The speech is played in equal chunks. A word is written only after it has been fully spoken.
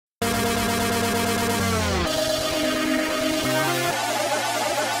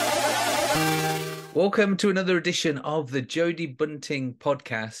Welcome to another edition of the Jody Bunting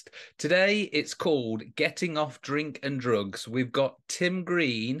podcast. Today it's called Getting Off Drink and Drugs. We've got Tim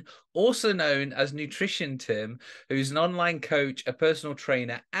Green, also known as Nutrition Tim, who's an online coach, a personal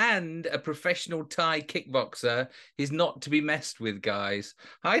trainer, and a professional Thai kickboxer. He's not to be messed with, guys.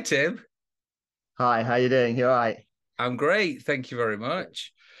 Hi, Tim. Hi, how you doing? You all right? I'm great. Thank you very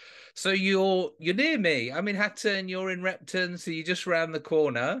much. So you're near me. I'm in Hatton, you're in Repton, so you're just round the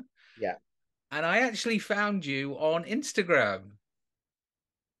corner. Yeah. And I actually found you on Instagram.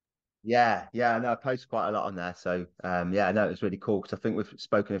 Yeah. No, I post quite a lot on there. So yeah, no, it was really cool because I think we've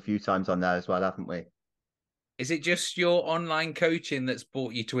spoken a few times on there as well, haven't we? Is it just your online coaching that's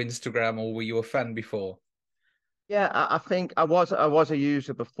brought you to Instagram, or were you a fan before? Yeah, I think I was a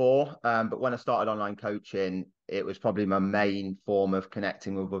user before, but when I started online coaching, it was probably my main form of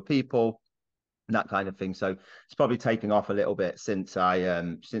connecting with other people and that kind of thing. So it's probably taken off a little bit since I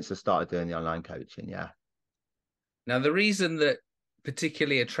started doing the online coaching. Yeah. Now, the reason that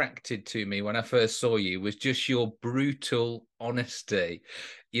particularly attracted to me when I first saw you was just your brutal honesty.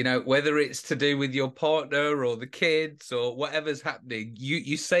 You know, whether it's to do with your partner or the kids or whatever's happening,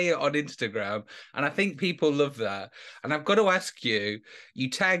 you say it on Instagram, and I think people love that. And I've got to ask you, you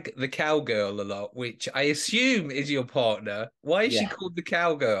tag the cowgirl a lot, which I assume is your partner. Why is she Yeah. called the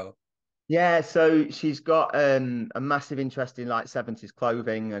cowgirl? Yeah, so she's got a massive interest in like 70s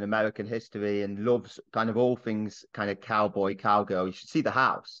clothing and American history and loves kind of all things kind of cowboy, cowgirl. You should see the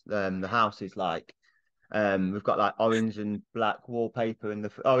house. The house is like we've got like orange and black wallpaper in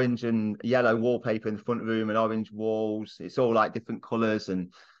the orange and yellow wallpaper in the front room and orange walls. It's all like different colors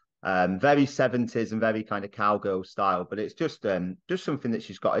and very 70s and very kind of cowgirl style. But it's just something that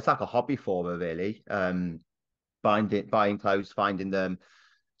she's got. It's like a hobby for her, really. Buying clothes, finding them.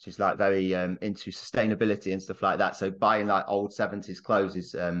 She's like very into sustainability and stuff like that. So buying like old 70s clothes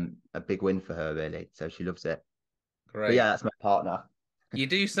is a big win for her, really. So she loves it. But yeah, Great. that's my partner. You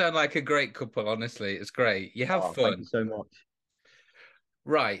do sound like a great couple, honestly. It's great. You have Oh, thank you fun. so much.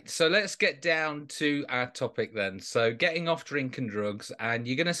 Right. So let's get down to our topic then. So getting off drink and drugs, and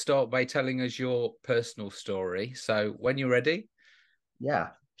you're going to start by telling us your personal story. So when you're ready. Yeah.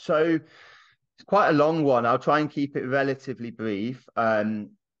 So it's quite a long one. I'll try and keep it relatively brief.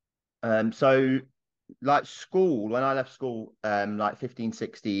 So like school, when I left school, like 15,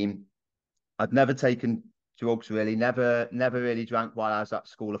 16, I'd never taken drugs really, never really drank while I was at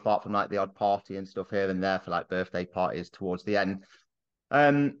school, apart from like the odd party and stuff here and there for like birthday parties towards the end.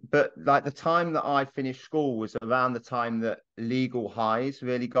 But like the time that I finished school was around the time that legal highs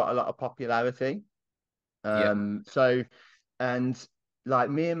really got a lot of popularity. Yeah. So and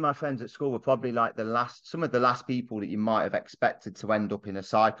like me and my friends at school were probably like some of the last people that you might have expected to end up in a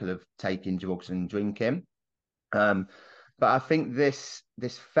cycle of taking drugs and drinking. Um, but I think this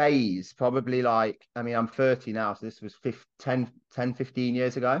phase probably like, I mean, I'm 30 now, so this was 15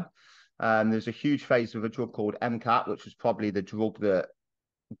 years ago. There's a huge phase of a drug called MCAT, which was probably the drug that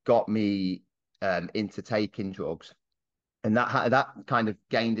got me into taking drugs. And that kind of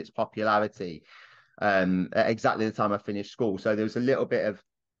gained its popularity at exactly the time I finished school. So there was a little bit of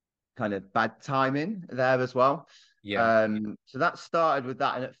kind of bad timing there as well. Yeah. So that started with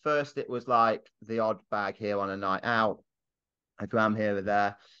that. And at first it was like the odd bag here on a night out, a gram here or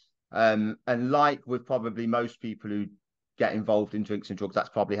there. And like with probably most people who get involved in drinks and drugs, that's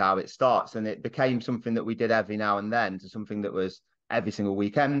probably how it starts. And it became something that we did every now and then to something that was every single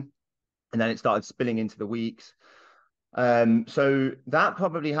weekend. And then it started spilling into the weeks. So that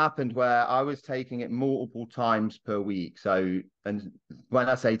probably happened where I was taking it multiple times per week. So, and when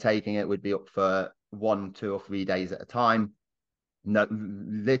I say taking it, would be up for 1, 2, or 3 days at a time. No,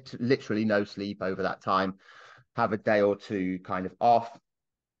 literally no sleep over that time. Have a day or two kind of off,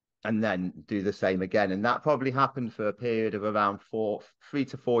 and then do the same again. And that probably happened for a period of around 3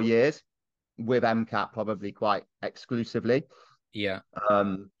 to 4 years with MCAT probably quite exclusively. Yeah.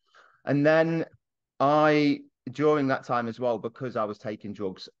 Um, and then I, during that time as well, because I was taking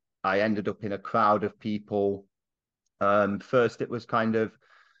drugs, I ended up in a crowd of people. First, it was kind of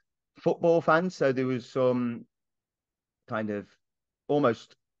football fans. So there was some kind of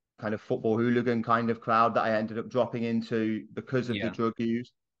almost kind of football hooligan kind of crowd that I ended up dropping into because of the Yeah. drug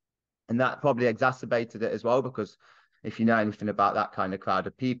use. And that probably exacerbated it as well, because if you know anything about that kind of crowd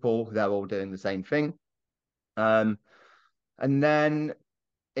of people, they're all doing the same thing. Um, and then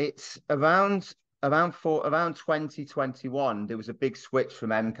it's around 2021, there was a big switch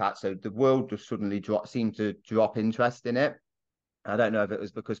from MCAT. So the world just suddenly seemed to drop interest in it. I don't know if it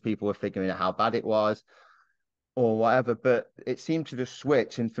was because people were figuring out how bad it was or whatever, but it seemed to just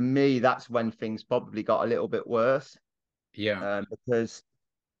switch. And for me, that's when things probably got a little bit worse, Yeah. because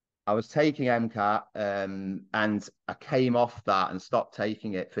I was taking MCAT, and I came off that and stopped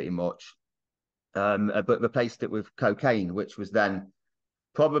taking it pretty much, but replaced it with cocaine, which was then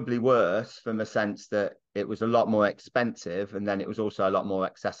probably worse from a sense that it was a lot more expensive, and then it was also a lot more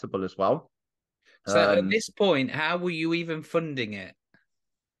accessible as well. So at Um, this point, how were you even funding it?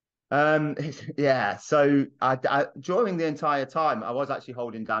 um, yeah. So during the entire time, I was actually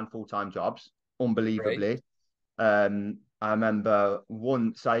holding down full-time jobs, Right. unbelievably. I remember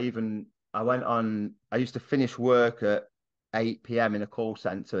once I went on. I used to finish work at 8 p.m. in a call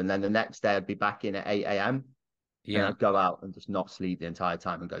center, and then the next day I'd be back in at 8 a.m. and Yeah. I'd go out and just not sleep the entire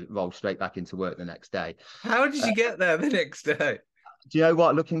time and go roll straight back into work the next day. How did Uh, you get there the next day? do you know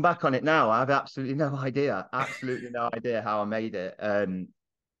what? Looking back on it now, I have absolutely no idea. Absolutely no idea how I made it.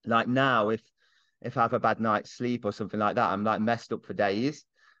 Like now, if I have a bad night's sleep or something like that, I'm like messed up for days.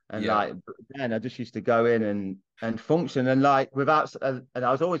 And Yeah. like then I just used to go in and function and like without and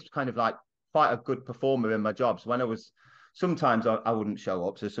I was always kind of like quite a good performer in my jobs. When I was sometimes I wouldn't show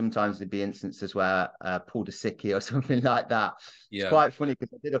up, so sometimes there'd be instances where I pulled a sickie or something like that. It's Yeah. quite funny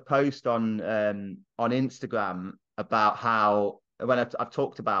because I did a post on Instagram about how when I've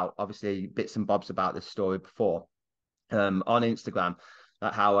talked about obviously bits and bobs about this story before on Instagram,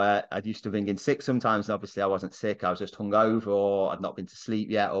 like how I used to ring in sick sometimes. And obviously, I wasn't sick; I was just hungover, or I'd not been to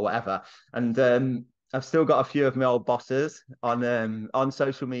sleep yet, or whatever. And I've still got a few of my old bosses on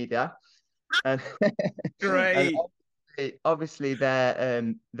social media, and and Great. obviously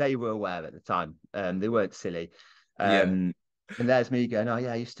they were aware at the time. They weren't silly. Yeah. Um, and there's me going, oh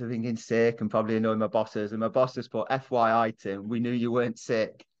yeah, I used to ring in sick and probably annoy my bosses. And my bosses put, FYI, Tim, we knew you weren't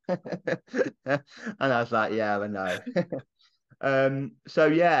sick. And I was like, yeah, I know. So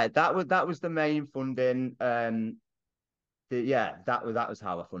yeah, that was the main funding. Yeah, that was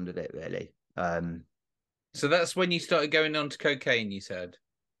how I funded it really. So that's when you started going on to cocaine, you said.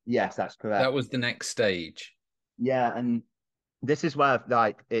 Yes, that's That correct. was the next stage. Yeah, and this is where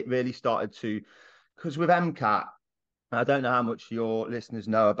like it really started to, because with MCAT, I don't know how much your listeners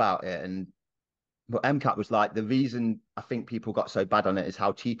know about it, and but MCAT was like the reason I think people got so bad on it is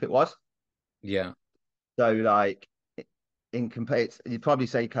how cheap it was. Yeah. So like in compared, you'd probably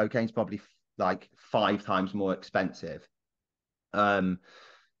say cocaine's probably like 5 times more expensive. Um,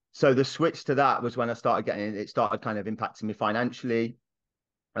 so the switch to that was when I started getting it started kind of impacting me financially.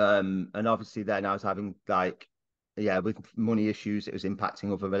 And obviously then I was having like, yeah, with money issues, it was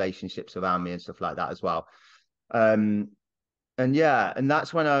impacting other relationships around me and stuff like that as well. Um, and yeah, and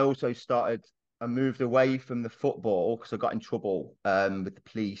that's when I also started. I moved away from the football because I got in trouble with the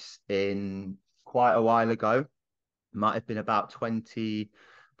police in quite a while ago. Might have been about 20,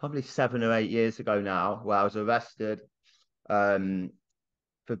 probably 7 or 8 years ago now, where I was arrested um,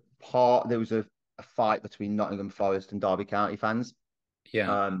 there was a fight between Nottingham Forest and Derby County fans,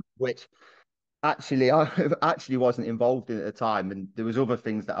 Yeah. which actually I actually wasn't involved in at the time, and there was other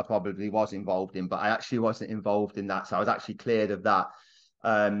things that I probably was involved in, but I actually wasn't involved in that, so I was actually cleared of that.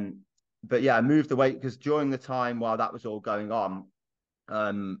 But yeah, I moved away because during the time while that was all going on,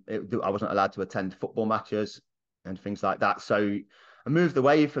 I wasn't allowed to attend football matches and things like that. So I moved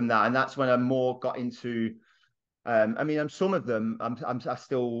away from that, and that's when I more got into I mean, some of them I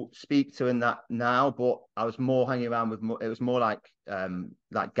still speak to in that now, but I was more hanging around with more, it was more like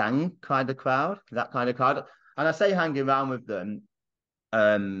gang kind of crowd, that kind of crowd. And I say hanging around with them,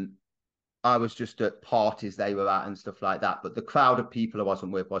 um, I was just at parties they were at and stuff like that. But the crowd of people I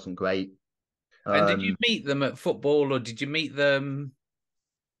wasn't with wasn't great. And did you Um, meet them at football or did you meet them?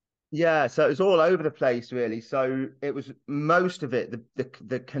 yeah, so it was all over the place really. So it was most of it,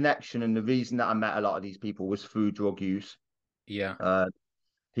 the connection and the reason that I met a lot of these people was through drug use. Yeah. Uh,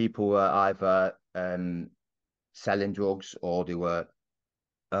 People were either selling drugs or they were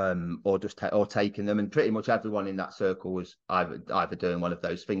or just or taking them, and pretty much everyone in that circle was either doing one of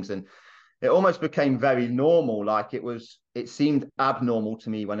those things, and it almost became very normal. Like it seemed abnormal to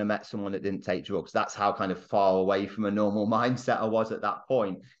me when I met someone that didn't take drugs. That's how kind of far away from a normal mindset I was at that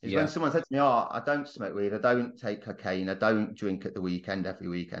point. Is when Yeah. someone said to me, oh, I don't smoke weed, I don't take cocaine, I don't drink at the weekend every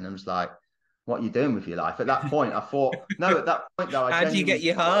weekend. I'm just like, what are you doing with your life? At that point I thought, no, at that point though I How do you get genuinely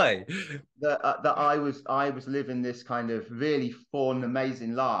you thought high? that I was living this kind of really fun,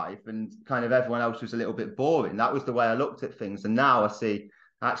 amazing life, and kind of everyone else was a little bit boring. That was the way I looked at things, and now I see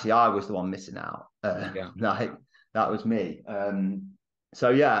actually I was the one missing out. Yeah. Like that was me. So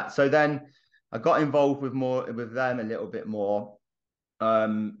yeah, so then I got involved with them a little bit more,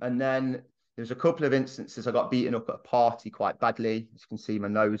 and then there's a couple of instances I got beaten up at a party quite badly. As you can see, my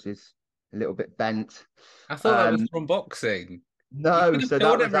nose is a little bit bent. I thought that was Um, from boxing. You No, could have so that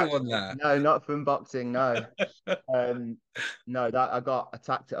told was everyone actually that. no, not from boxing. No, um, no, that I got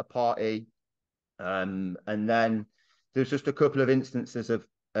attacked at a party, and then there's just a couple of instances of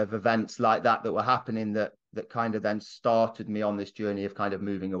events like that that were happening that kind of then started me on this journey of kind of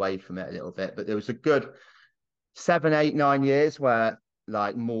moving away from it a little bit. But there was a good 7, 8, 9 years where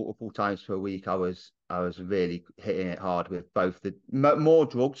like multiple times per week I was really hitting it hard with both the more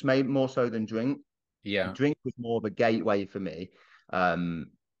drugs, maybe more so than drink. Yeah. Drink was more of a gateway for me.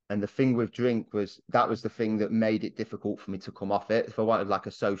 Um, and the thing with drink was that was the thing that made it difficult for me to come off it. If I wanted like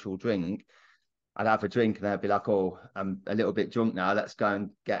a social drink, I'd have a drink and I'd be like, oh, I'm a little bit drunk now. Let's go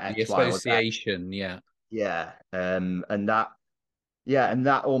and get The X, Y, or Z. association, yeah. Yeah. And that, yeah. And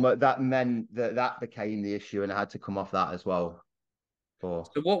that almost, that meant that became the issue and I had to come off that as well. For,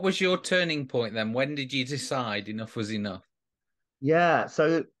 So what was your turning point then? When did you decide enough was enough? yeah.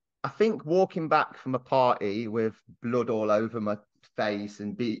 So I think walking back from a party with blood all over my face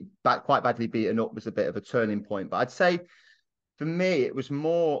and beat back quite badly beaten up was a bit of a turning point. But I'd say for me, it was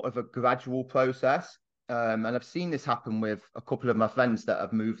more of a gradual process. And I've seen this happen with a couple of my friends that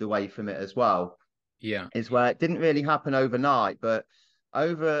have moved away from it as well, Yeah. is where it didn't really happen overnight, but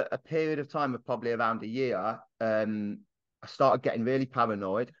over a period of time of probably around a year, I started getting really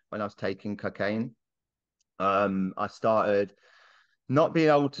paranoid when I was taking cocaine. I started not being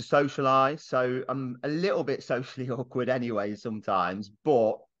able to socialize. So I'm a little bit socially awkward anyway sometimes,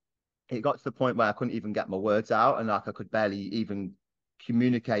 but it got to the point where I couldn't even get my words out and like I could barely even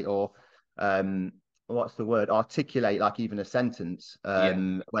communicate or um what's the word articulate like even a sentence Yeah.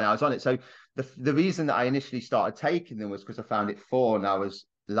 when I was on it. So the reason that I initially started taking them was because I found it fun. I was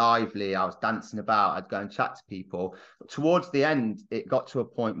lively, I was dancing about, I'd go and chat to people. But towards the end, it got to a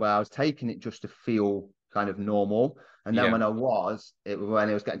point where I was taking it just to feel kind of normal. And then Yeah. when when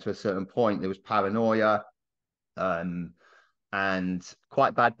it was getting to a certain point, there was paranoia. Um, and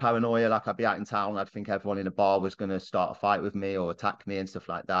quite bad paranoia. Like I'd be out in town, I'd think everyone in a bar was going to start a fight with me or attack me and stuff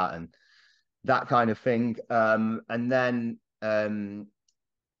like that, and that kind of thing. And then,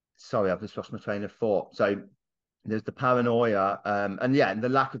 sorry, I've just lost my train of thought. So there's the paranoia, and yeah, and the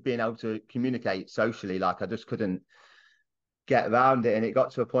lack of being able to communicate socially. Like I just couldn't get around it, and it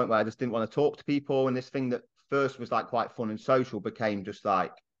got to a point where I just didn't want to talk to people. And this thing that first was like quite fun and social became just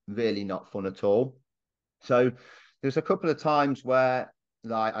like really not fun at all. So there's a couple of times where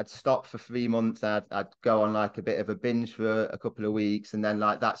like I'd stop for 3 months and I'd go on like a bit of a binge for a couple of weeks and then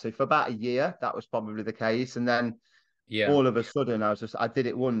like that. So for about a year, that was probably the case. And then Yeah. all of a sudden I did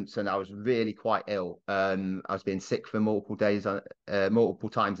it once and I was really quite ill. I was being sick for multiple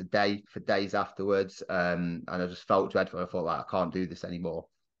times a day for days afterwards. And I just felt dreadful. I thought like, I can't do this anymore.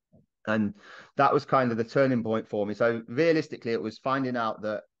 And that was kind of the turning point for me. So realistically, it was finding out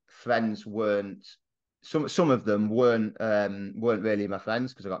that friends weren't some of them weren't really my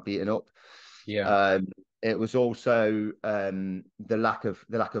friends because I got beaten up. Yeah. Um, it was also the lack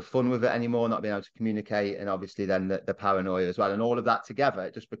of fun with it anymore, not being able to communicate, and obviously then the paranoia as well, and all of that together,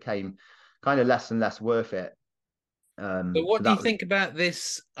 it just became kind of less and less worth it. So So what do you that was think about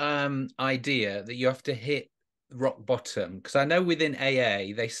this idea that you have to hit rock bottom? Because I know within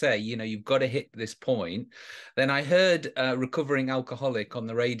AA they say, you've got to hit this point. Then I heard Recovering Alcoholic on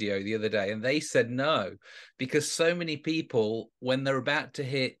the radio the other day, and they said no, because so many people, when they're about to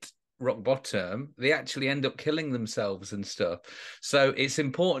hit rock bottom, they actually end up killing themselves and stuff. So it's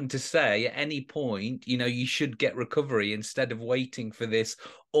important to say at any point, you should get recovery instead of waiting for this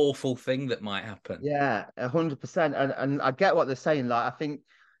awful thing that might happen. Yeah, 100%. And I get what they're saying. Like I think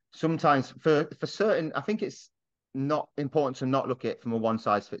sometimes for certain, I think it's not important to not look at it from a one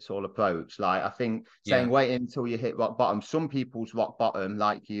size fits all approach. Like I think saying Yeah. wait until you hit rock bottom. Some people's rock bottom,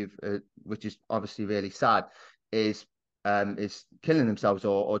 like which is obviously really sad, is is killing themselves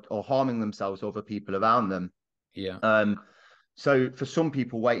or harming themselves or other people around them. Yeah. Um, so for some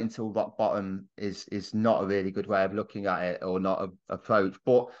people, wait until rock bottom is not a really good way of looking at it or not a approach.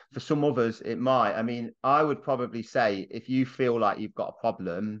 But for some others, it might. I mean, I would probably say if you feel like you've got a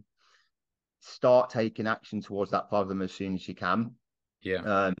problem, start taking action towards that problem as soon as you can, Yeah.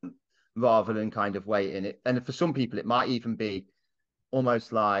 um, rather than kind of waiting. And for some people, it might even be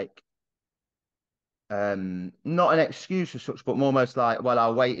almost like not an excuse as such, but almost like, well,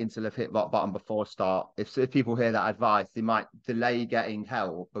 I'll wait until I've hit rock bottom before start. If people hear that advice, they might delay getting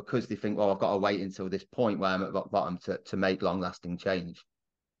help because they think, well, I've got to wait until this point where I'm at rock bottom to make long lasting change.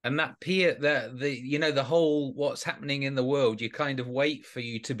 And that peer, the whole what's happening in the world, you kind of wait for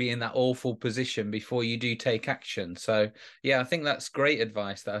you to be in that awful position before you do take action. So yeah, I think that's great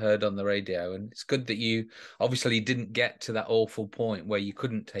advice that I heard on the radio, and it's good that you obviously didn't get to that awful point where you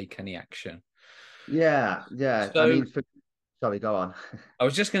couldn't take any action. Yeah, yeah. I So mean, Sorry, go on. I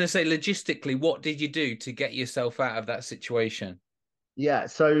was just going to say, logistically, what did you do to get yourself out of that situation? Yeah,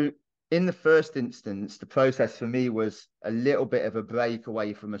 so in the first instance, the process for me was a little bit of a break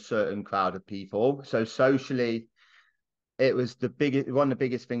away from a certain crowd of people. So socially, it was the biggest one of the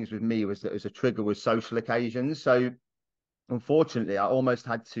biggest things with me was that as a trigger was social occasions. So unfortunately, I almost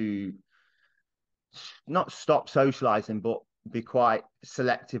had to not stop socializing, but be quite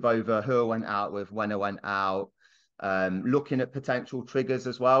selective over who I went out with, when I went out, looking at potential triggers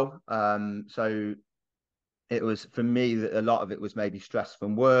as well. So it was for me that a lot of it was maybe stress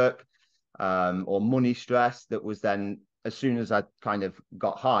from work, or money stress that was then as soon as I kind of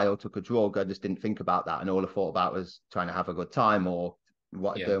got high or took a drug, I just didn't think about that. And all I thought about was trying to have a good time or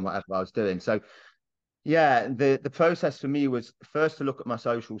Yeah. doing whatever I was doing. So yeah, the process for me was first to look at my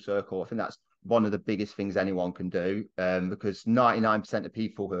social circle. I think that's one of the biggest things anyone can do, because 99% of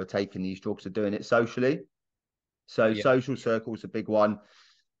people who are taking these drugs are doing it socially. So Yeah. social circle is a big one.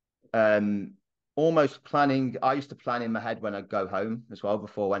 Um, Almost planning. I used to plan in my head when I'd go home as well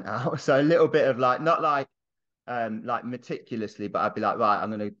before I went out. So a little bit of like, not like meticulously, but I'd be like,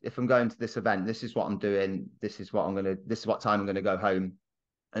 right, if I'm going to this event, this is what I'm doing. This is what time I'm gonna go home.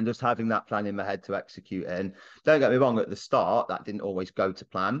 And just having that plan in my head to execute it. And don't get me wrong, at the start, that didn't always go to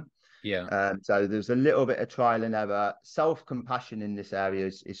plan. Yeah. So there's a little bit of trial and error. Self-compassion in this area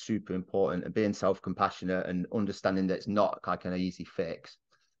is super important, and being self-compassionate and understanding that it's not like an easy fix.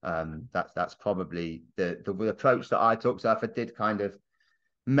 That's probably the approach that I took. So if I did kind of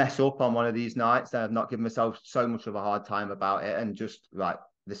mess up on one of these nights, then I've not given myself so much of a hard time about it, and just right,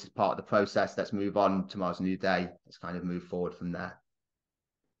 this is part of the process. Let's move on. Tomorrow's a new day. Let's kind of move forward from there.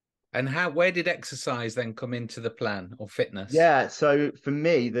 And where did exercise then come into the plan, or fitness? Yeah, so for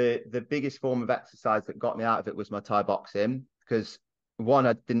me, the biggest form of exercise that got me out of it was my Thai boxing, because one,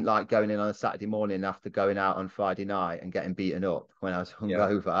 I didn't like going in on a Saturday morning after going out on Friday night and getting beaten up when I was Yeah.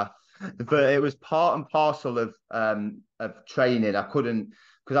 hungover. But it was part and parcel of training. I couldn't,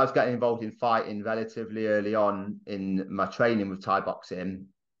 because I was getting involved in fighting relatively early on in my training with Thai boxing.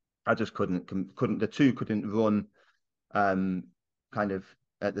 I just couldn't the two couldn't run um kind of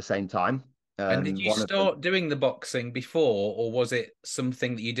at the same time. And did you One of them. start doing the boxing before, or was it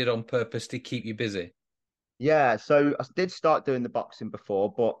something that you did on purpose to keep you busy? Yeah, so I did start doing the boxing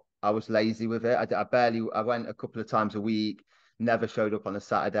before, but I was lazy with it. I went a couple of times a week, never showed up on a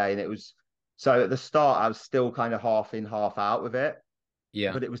Saturday. And it was, so at the start, I was still kind of half in, half out with it.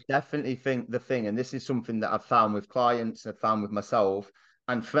 Yeah. But it was definitely the thing. And this is something that I've found with clients, I've found with myself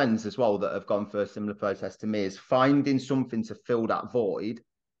and friends as well that have gone through a similar process to me, is finding something to fill that void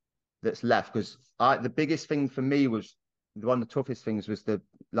that's left. Because the biggest thing for me was, one of the toughest things was the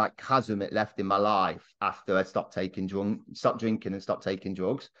like chasm it left in my life after I stopped drinking and stopped taking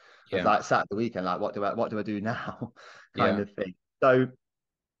drugs. I was Yeah. like sat at the weekend like, what do I do now? Kind Yeah. of thing. So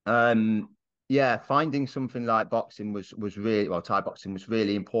um yeah, finding something like boxing was really, well, Thai boxing was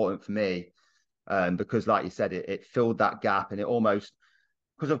really important for me, because like you said, it filled that gap, and it almost,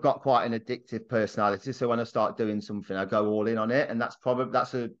 because I've got quite an addictive personality. So when I start doing something, I go all in on it. And that's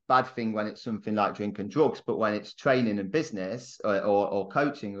a bad thing when it's something like drinking drugs. But when it's training and business, or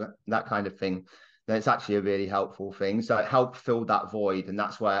coaching, that kind of thing, then it's actually a really helpful thing. So it helped fill that void. And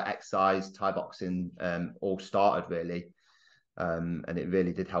that's where exercise, Thai boxing, all started really. And it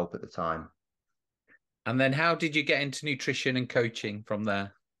really did help at the time. And then how did you get into nutrition and coaching from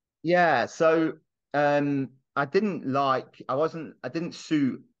there? Yeah. So I didn't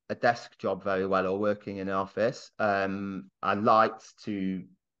suit a desk job very well, or working in an office. I liked to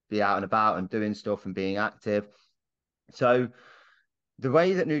be out and about and doing stuff and being active. So the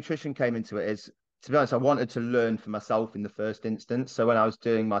way that nutrition came into it is, to be honest, I wanted to learn for myself in the first instance. So when I was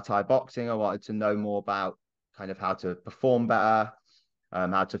doing my Thai boxing, I wanted to know more about kind of how to perform better,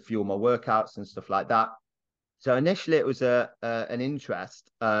 how to fuel my workouts and stuff like that. So initially it was an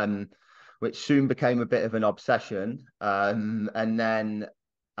interest, which soon became a bit of an obsession. And then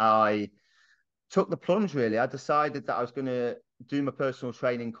I took the plunge really. I decided that I was going to do my personal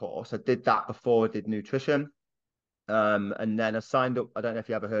training course. I did that before I did nutrition. And then I signed up. I don't know if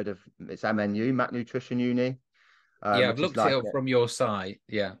you ever heard of, it's MNU, Mac Nutrition Uni, Yeah, I've which is looked it like, up from your site.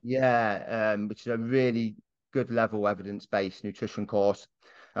 Yeah. yeah, which is a really good level evidence-based nutrition course.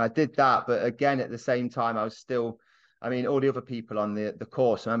 I did that, but again, at the same time, I was still, I mean, all the other people on the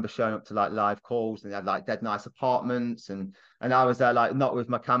course, I remember showing up to like live calls, and they had like dead nice apartments, and I was there like not with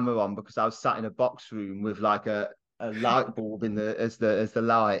my camera on, because I was sat in a box room with like a light bulb in the as the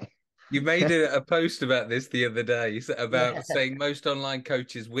light. You made a post about this the other day, Yeah, about saying most online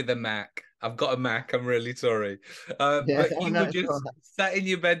coaches with a Mac. I've got a Mac. I'm really sorry. yeah, But oh, you no, were it's all just right. sat in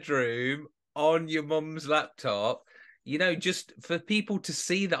your bedroom on your mum's laptop, You know, just for people to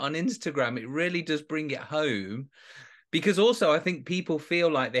see that on Instagram, it really does bring it home. Because also, I think people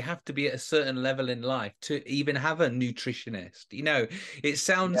feel like they have to be at a certain level in life to even have a nutritionist. You know, it Yeah,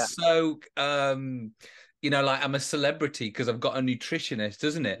 sounds so, like I'm a celebrity because I've got a nutritionist,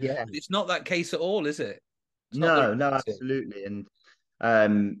 doesn't it? yeah. But it's not that case at all, is it? It's not the No, no, reality. absolutely. And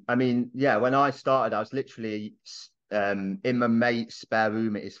I mean, yeah, when I started, I was literally in my mate's spare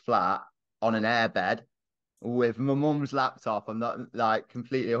room at his flat on an airbed with my mum's laptop. I'm not like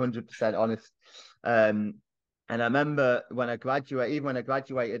completely 100% honest. Um, and I remember when I graduated, even when I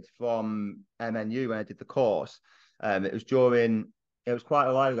graduated from MNU, when I did the course, it was during, it was quite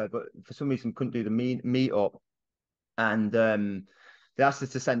a while ago, but for some reason couldn't do the meet up. And they asked us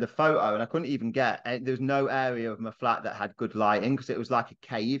to send a photo, and I couldn't even get. There was no area of my flat that had good lighting because it was like a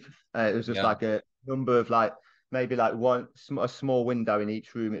cave. It was just Yeah. like a number of like maybe like a small window in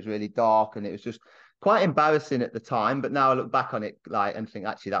each room. It was really dark, and it was just quite embarrassing at the time. But now I look back on it like and think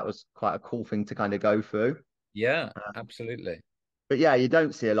actually that was quite a cool thing to kind of go through. Yeah, absolutely. But yeah, you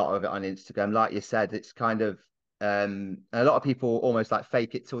don't see a lot of it on Instagram. Like you said, it's kind of a lot of people almost like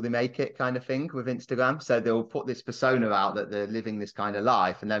fake it till they make it kind of thing with Instagram. So they'll put this persona out that they're living this kind of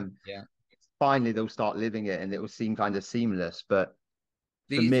life, and then Yeah. finally they'll start living it, and it will seem kind of seamless. But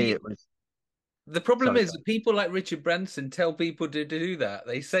for The, me, the it was the problem sorry, is go that people like Richard Branson tell people to do that.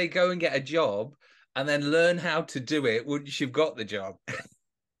 They say go and get a job and then learn how to do it once you've got the job,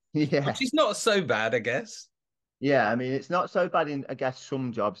 which yeah, is not so bad, I guess. yeah. I mean, it's not so bad in I guess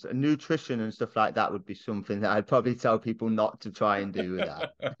some jobs. Nutrition and stuff like that would be something that I'd probably tell people not to try and do with that.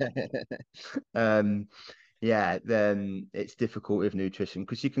 um, yeah, then it's difficult with nutrition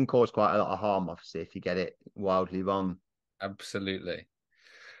because you can cause quite a lot of harm, obviously, if you get it wildly wrong. Absolutely.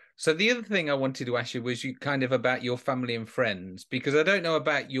 So the other thing I wanted to ask you was you kind of about your family and friends, because I don't know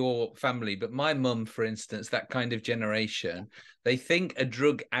about your family, but my mum, for instance, that kind of generation, they think a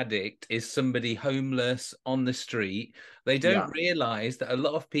drug addict is somebody homeless on the street. They don't Yeah, realize that a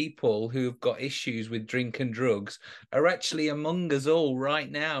lot of people who have got issues with drink and drugs are actually among us all right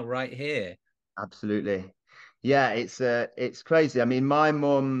now, right here. absolutely. Yeah, it's crazy. I mean, my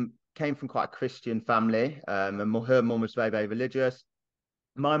mum came from quite a Christian family, and her mum was very, very religious.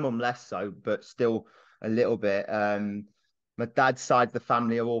 My mum less so, but still a little bit. My dad's side of the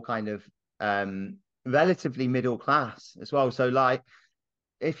family are all kind of relatively middle class as well. So like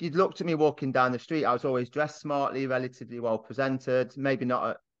if you'd looked at me walking down the street, I was always dressed smartly, relatively well presented. Maybe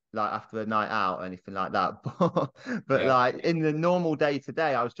not like after a night out or anything like that, but Yeah. like in the normal day to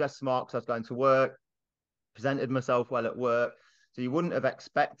day, I was dressed smart because I was going to work, presented myself well at work. So you wouldn't have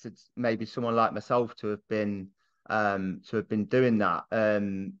expected maybe someone like myself to have been doing that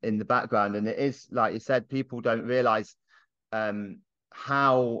in the background. And it is like you said, people don't realize um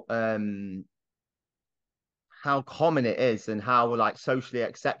how how common it is and how like socially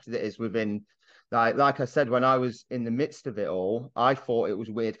accepted it is within like I said, when I was in the midst of it all, I thought it was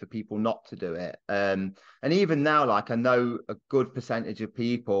weird for people not to do it. And even now, like I know a good percentage of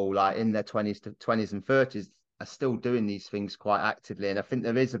people like in their 20s and 30s are still doing these things quite actively. And I think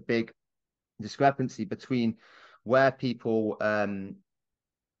there is a big discrepancy between where people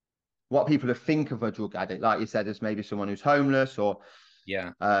what people think of a drug addict, like you said, as maybe someone who's homeless or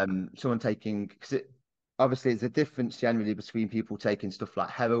Yeah. someone taking because obviously there's a difference generally between people taking stuff like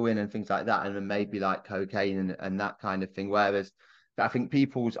heroin and things like that and then maybe like cocaine and that kind of thing, whereas I think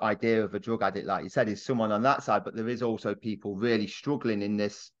people's idea of a drug addict, like you said, is someone on that side, but there is also people really struggling in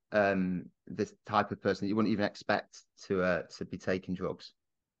this type of person that you wouldn't even expect to be taking drugs.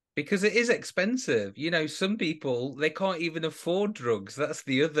 Because it is expensive. You know, some people they can't even afford drugs. That's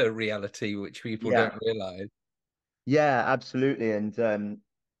the other reality which people don't Yeah, realize. yeah, absolutely. And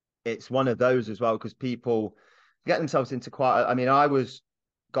it's one of those as well because people get themselves into quite I mean I was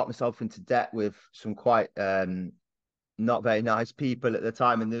got myself into debt with some quite not very nice people at the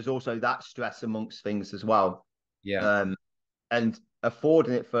time, and there's also that stress amongst things as well. Yeah. um and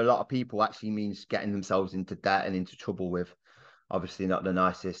affording it for a lot of people actually means getting themselves into debt and into trouble with obviously not the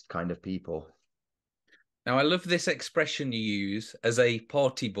nicest kind of people. Now, I love this expression you use as a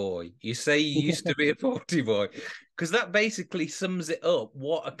party boy. You say you used to be a party boy because that basically sums it up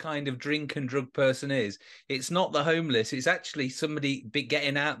what a kind of drink and drug person is. It's not the homeless, it's actually somebody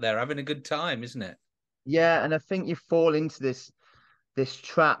getting out there having a good time, isn't it? Yeah, and I think you fall into this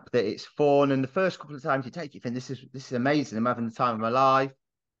trap that it's fun, and the first couple of times you take it, you think this is amazing, I'm having the time of my life.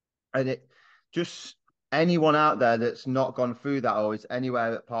 And it just anyone out there that's not gone through that or is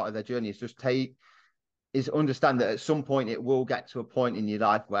anywhere at part of their journey is just take is understand that at some point it will get to a point in your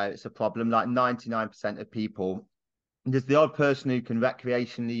life where it's a problem. Like 99% of people, there's the odd person who can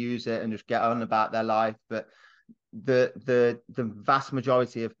recreationally use it and just get on about their life, but the vast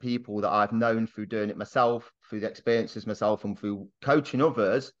majority of people that I've known through doing it myself, through the experiences myself, and through coaching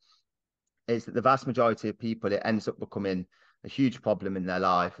others, is that the vast majority of people, it ends up becoming a huge problem in their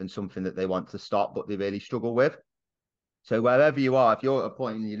life and something that they want to stop, but they really struggle with. So wherever you are, if you're at a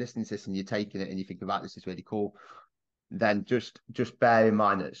point and you're listening to this and you're taking it and you think about this is really cool, then just bear in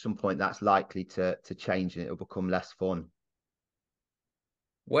mind that at some point that's likely to change and it'll become less fun.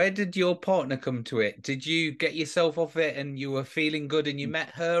 Where did your partner come to it? Did you get yourself off it and you were feeling good and you met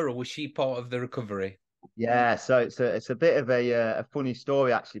her, or was she part of the recovery? Yeah, so it's a bit of a funny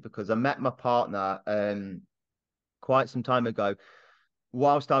story actually, because I met my partner quite some time ago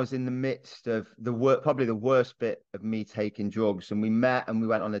whilst I was in the midst of the work, probably the worst bit of me taking drugs, and we met and we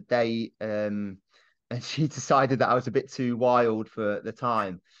went on a date. And she decided that I was a bit too wild for the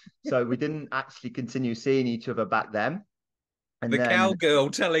time, so we didn't actually continue seeing each other back then. And The then, cowgirl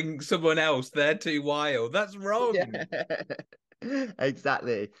telling someone else they're too wild. That's wrong. yeah,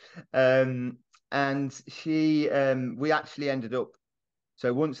 exactly. Um, and we actually ended up.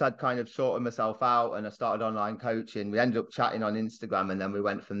 So once I'd kind of sorted myself out and I started online coaching, we ended up chatting on Instagram and then we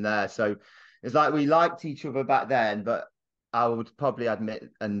went from there. So it's like we liked each other back then, but I would probably admit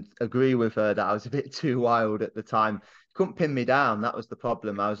and agree with her that I was a bit too wild at the time. Couldn't pin me down. That was the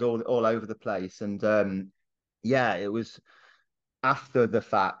problem. I was all over the place. And yeah, it was after the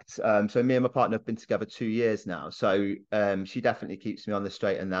fact. So me and my partner have been together 2 years now. So she definitely keeps me on the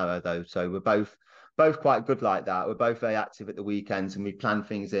straight and narrow though. So we're both quite good like that. We're both very active at the weekends and we plan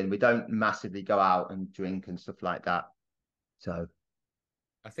things in. We don't massively go out and drink and stuff like that. So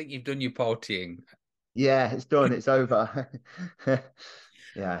I think you've done your partying. yeah, it's done. It's over.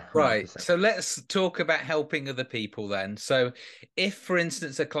 Yeah, Right. 100%. So let's talk about helping other people then. So if, for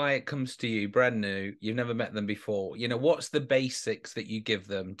instance, a client comes to you brand new, you've never met them before, what's the basics that you give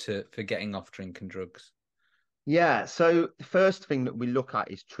them to for getting off drinking drugs? Yeah, so the first thing that we look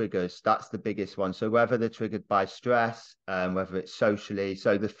at is triggers. That's the biggest one. So whether they're triggered by stress, whether it's socially.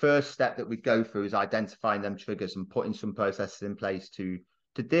 So the first step that we go through is identifying them triggers and putting some processes in place to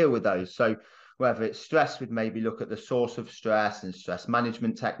deal with those. So whether it's stress, we'd maybe look at the source of stress and stress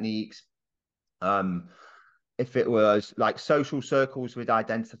management techniques. Um, if it was like social circles, we'd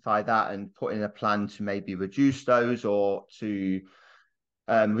identify that and put in a plan to maybe reduce those or to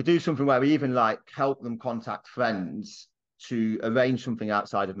we do something where we even like help them contact friends to arrange something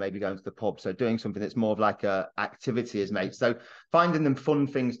outside of maybe going to the pub. So doing something that's more of like a activity as mates. So finding them fun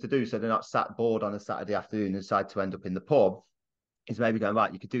things to do so they're not sat bored on a Saturday afternoon and decide to end up in the pub is maybe going,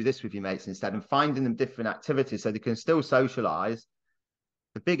 right, you could do this with your mates instead, and finding them different activities so they can still socialize.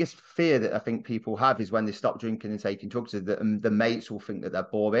 The biggest fear that I think people have is when they stop drinking and taking drugs, is that the mates will think that they're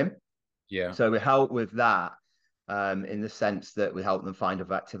boring. Yeah. So we help with that in the sense that we help them find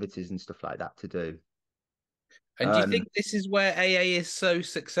other activities and stuff like that to do. And do you think this is where AA is so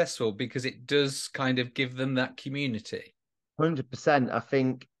successful because it does kind of give them that community? 100%. I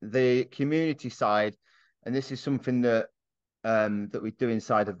think the community side, and this is something that we do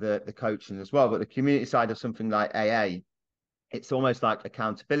inside of the coaching as well, but the community side of something like AA, it's almost like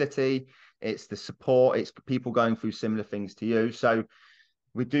accountability, it's the support, it's people going through similar things to you. So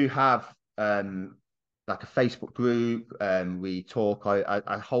we do have like a Facebook group. We talk.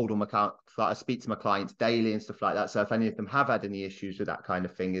 I hold on my account. I speak to my clients daily and stuff like that. So if any of them have had any issues with that kind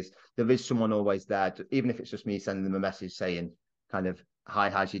of thing, is there is someone always there, even if it's just me sending them a message saying, kind of, "Hi,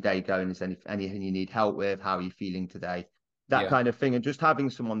 how's your day going? Is anything you need help with? How are you feeling today?" That Yeah. kind of thing, and just having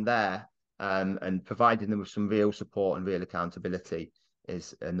someone there and providing them with some real support and real accountability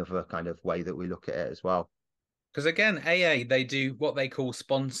is another kind of way that we look at it as well. Because again, AA, they do what they call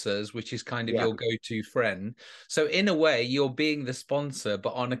sponsors, which is kind of Yeah. your go-to friend. So in a way, you're being the sponsor,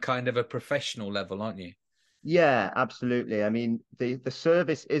 but on a kind of a professional level, aren't you? Yeah, absolutely. I mean, the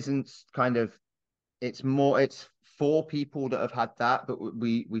service isn't kind of, it's for people that have had that, but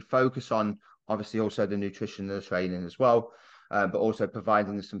we focus on obviously also the nutrition and the training as well, but also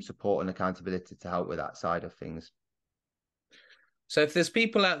providing them some support and accountability to help with that side of things. So if there's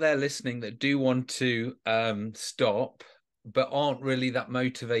people out there listening that do want to stop, but aren't really that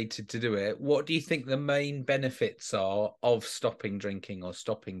motivated to do it, what do you think the main benefits are of stopping drinking or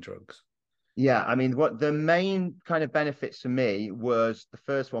stopping drugs? Yeah, I mean, what the main kind of benefits for me was, the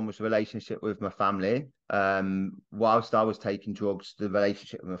first one was the relationship with my family. Whilst I was taking drugs, the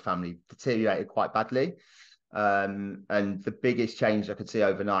relationship with my family deteriorated quite badly. And the biggest change I could see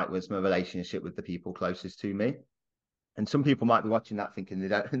overnight was my relationship with the people closest to me. And some people might be watching that thinking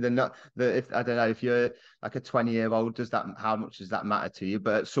they're not, that if, I don't know, if you're like a 20-year-old, does that, how much does that matter to you?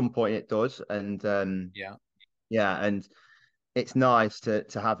 But at some point it does. And Yeah. yeah, and it's nice to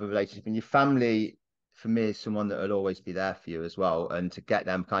have a relationship, and your family for me is someone that will always be there for you as well. And to get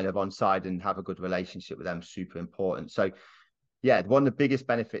them kind of on side and have a good relationship with them is super important. So yeah, one of the biggest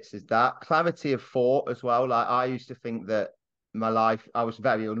benefits is that clarity of thought as well. Like I used to think that my life, I was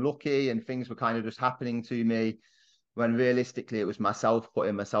very unlucky and things were kind of just happening to me when realistically it was myself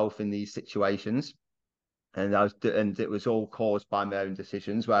putting myself in these situations. And it was all caused by my own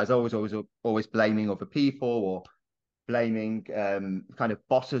decisions. Whereas I was always blaming other people or blaming kind of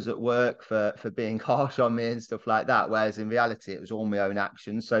bosses at work for being harsh on me and stuff like that. Whereas in reality, it was all my own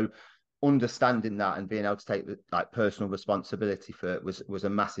actions. So understanding that and being able to take like personal responsibility for it was a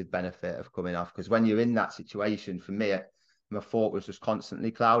massive benefit of coming off. Because when you're in that situation, for me, my thought was just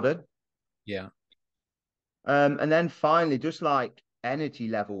constantly clouded. Yeah. And then finally, just like energy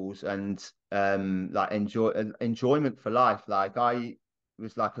levels and like enjoyment for life. Like I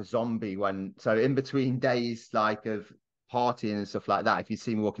was like a zombie so in between days like of partying and stuff like that, if you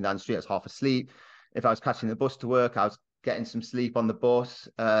see me walking down the street, I was half asleep. If I was catching the bus to work, I was getting some sleep on the bus,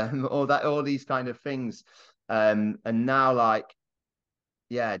 all these kind of things. And now like,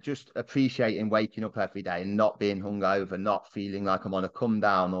 yeah, just appreciating waking up every day and not being hungover, not feeling like I'm on a come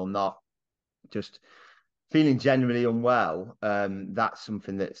down or not just feeling generally unwell. That's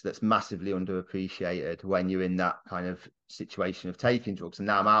something that's massively underappreciated when you're in that kind of situation of taking drugs. And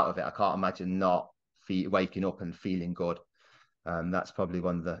now I'm out of it, I can't imagine not waking up and feeling good. That's probably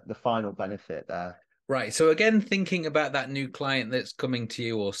one of the final benefit there. Right. So again, thinking about that new client that's coming to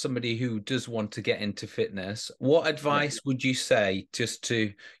you or somebody who does want to get into fitness, what Yeah. advice would you say just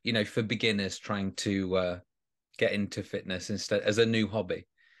to, for beginners trying to get into fitness instead as a new hobby?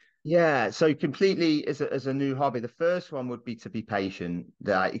 Yeah, so completely as a new hobby, the first one would be to be patient.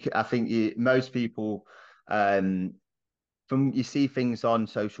 Like, I think most people, from you see things on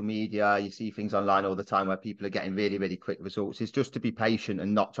social media, you see things online all the time where people are getting really, really quick results. It's just to be patient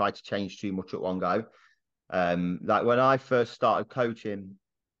and not try to change too much at one go. Like when I first started coaching,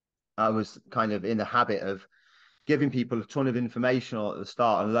 I was kind of in the habit of giving people a ton of information at the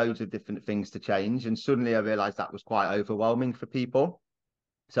start and loads of different things to change. And suddenly I realized that was quite overwhelming for people.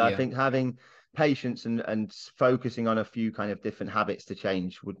 So I Yeah. think having patience and focusing on a few kind of different habits to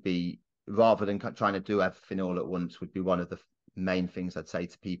change would be, rather than trying to do everything all at once, would be one of the main things I'd say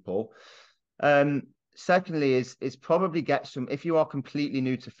to people. Secondly, is probably get some, if you are completely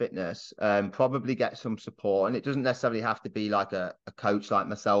new to fitness, probably get some support. And it doesn't necessarily have to be like a coach like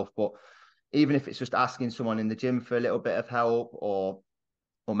myself, but even if it's just asking someone in the gym for a little bit of help, or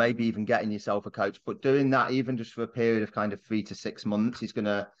maybe even getting yourself a coach, but doing that even just for a period of kind of 3 to 6 months is going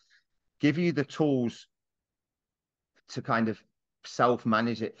to give you the tools to kind of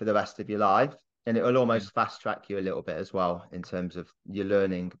self-manage it for the rest of your life. And it will Yeah. almost fast track you a little bit as well in terms of your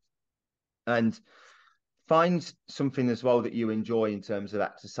learning. And find something as well that you enjoy in terms of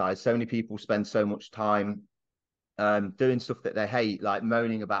exercise. So many people spend so much time doing stuff that they hate, like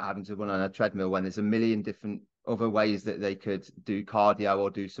moaning about having to run on a treadmill when there's a million different other ways that they could do cardio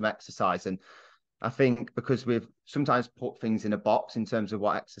or do some exercise. And I think because we've sometimes put things in a box in terms of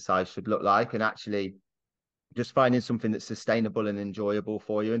what exercise should look like, and actually just finding something that's sustainable and enjoyable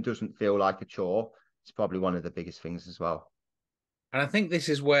for you and doesn't feel like a chore, it's probably one of the biggest things as well. And I think this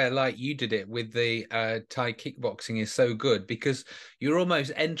is where, like you did it with the Thai kickboxing, is so good because you're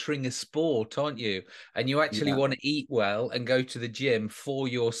almost entering a sport, aren't you? And you actually Yeah. want to eat well and go to the gym for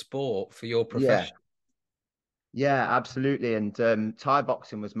your sport, for your Yeah. profession. Yeah, absolutely. And Thai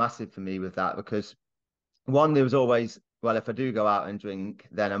boxing was massive for me with that because one, there was always, well, if I do go out and drink,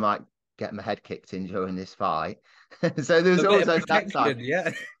 then I might get my head kicked in during this fight. So there's A bit of also that side. protection,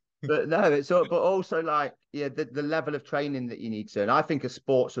 yeah. But no, it's all, but also like, yeah, the level of training that you need to. And I think a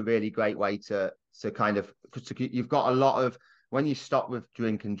sport's a really great way to kind of, because you've got a lot of, when you stop with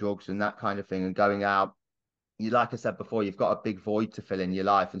drinking drugs and that kind of thing and going out, you, like I said before, you've got a big void to fill in your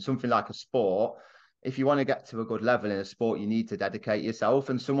life. And something like a sport, if you want to get to a good level in a sport, you need to dedicate yourself.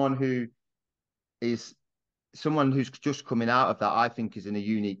 And is someone who's just coming out of that, I think, is in a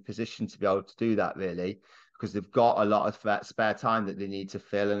unique position to be able to do that, really, because they've got a lot of spare time that they need to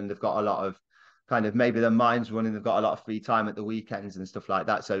fill, and they've got a lot of kind of, maybe their mind's running, they've got a lot of free time at the weekends and stuff like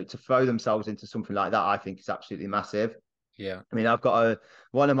that. So to throw themselves into something like that, I think is absolutely massive. Yeah. I mean, I've got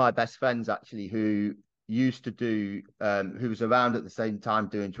one of my best friends actually who used to do, who was around at the same time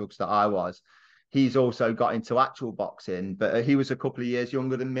doing drugs that I was. He's also got into actual boxing, but he was a couple of years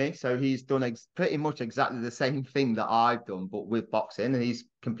younger than me. So he's done pretty much exactly the same thing that I've done, but with boxing. And he's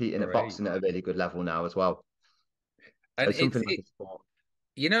competing at Great. boxing at a really good level now as well. So And something like a sport.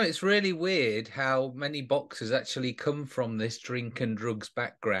 it's really weird how many boxers actually come from this drink and drugs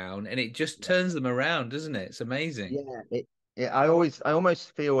background, and it just Yeah. turns them around, doesn't it? It's amazing. Yeah, I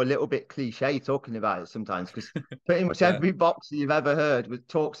almost feel a little bit cliche talking about it sometimes because pretty much Yeah. every boxer you've ever heard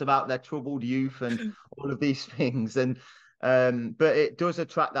talks about their troubled youth and all of these things. And but it does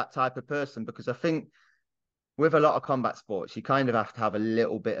attract that type of person because I think with a lot of combat sports, you kind of have to have a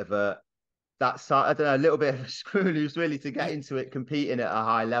little bit of that side, I don't know, a little bit of a screw loose really to get into it competing at a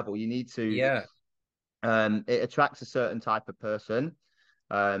high level. You need to Yeah. it attracts a certain type of person.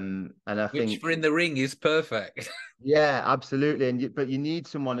 And I Which think for in the ring is perfect. yeah, absolutely. But you need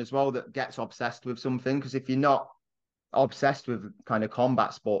someone as well that gets obsessed with something because if you're not obsessed with kind of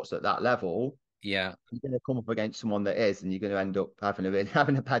combat sports at that level, Yeah. you're going to come up against someone that is, and you're going to end up having a really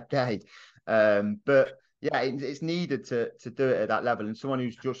having a bad day. But yeah, it's needed to do it at that level, and someone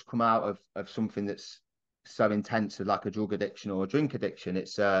who's just come out of something that's so intense, like a drug addiction or a drink addiction,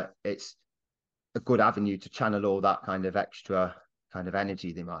 it's a good avenue to channel all that kind of extra kind of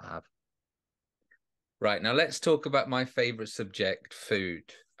energy they might have. Right. Now let's talk about my favorite subject, food.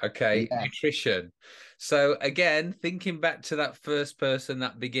 Okay, Yeah, nutrition. So again, thinking back to that first person,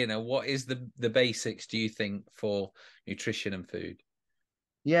 that beginner, what is the basics do you think for nutrition and food?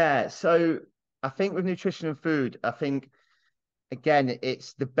 yeah. So I think with nutrition and food, I think again,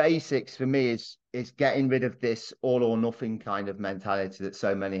 it's the basics for me is getting rid of this all or nothing kind of mentality that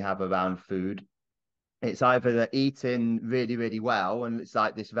so many have around food. It's either they're eating really, really well, and it's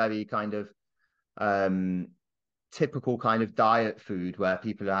like this very kind of um typical kind of diet food where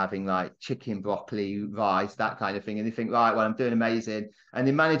people are having like chicken, broccoli, rice, that kind of thing, and they think, right, well, I'm doing amazing, and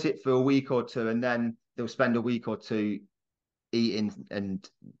they manage it for a week or two, and then they'll spend a week or two eating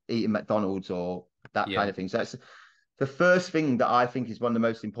McDonald's or that kind Yeah. of thing. So it's the first thing that I think is one of the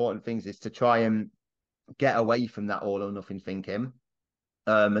most important things is to try and get away from that all or nothing thinking.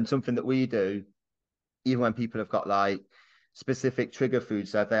 And something that we do, even when people have got like specific trigger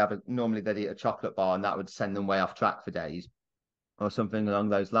foods, so if they have normally they'd eat a chocolate bar and that would send them way off track for days or something along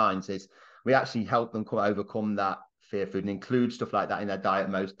those lines, is we actually help them overcome that fear food and include stuff like that in their diet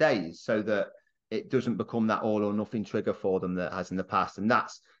most days so that it doesn't become that all or nothing trigger for them that has in the past. And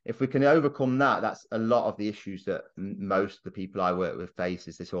that's if we can overcome that, that's a lot of the issues that most of the people I work with face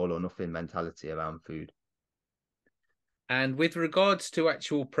is this all or nothing mentality around food. And with regards to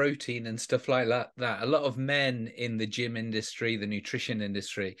actual protein and stuff like that, a lot of men in the gym industry, the nutrition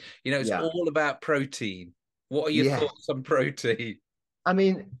industry, it's Yeah. all about protein. What are your Yeah. thoughts on protein? I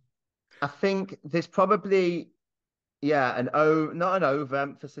mean, I think there's probably yeah, not an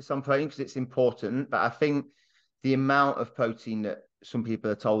overemphasis on protein because it's important, but I think the amount of protein that some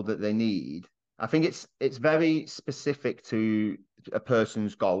people are told that they need, I think it's very specific to a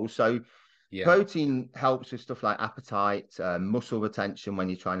person's goals. So Yeah. protein helps with stuff like appetite, muscle retention when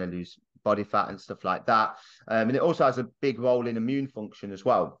you're trying to lose body fat and stuff like that, and it also has a big role in immune function as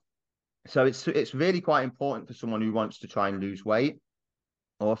well. So it's really quite important for someone who wants to try and lose weight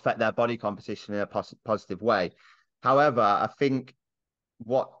or affect their body composition in a positive way. However, I think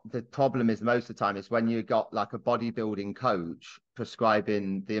what the problem is most of the time is when you got like a bodybuilding coach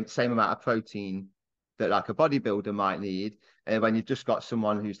prescribing the same amount of protein that like a bodybuilder might need, and when you've just got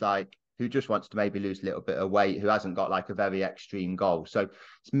someone who just wants to maybe lose a little bit of weight, who hasn't got like a very extreme goal. So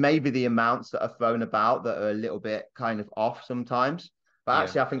it's maybe the amounts that are thrown about that are a little bit kind of off sometimes. But Yeah.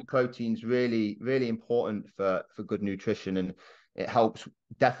 actually, I think protein's really, really important for good nutrition, and it helps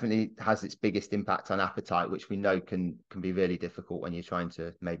definitely has its biggest impact on appetite, which we know can be really difficult when you're trying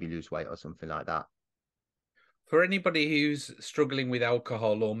to maybe lose weight or something like that. For anybody who's struggling with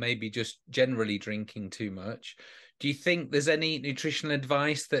alcohol or maybe just generally drinking too much, do you think there's any nutritional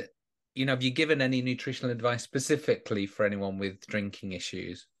advice have you given any nutritional advice specifically for anyone with drinking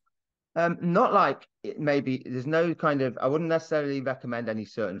issues? Not like it maybe there's no kind of I wouldn't necessarily recommend any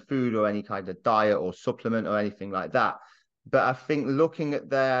certain food or any kind of diet or supplement or anything like that. But I think looking at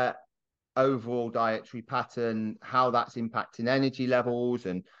their overall dietary pattern, how that's impacting energy levels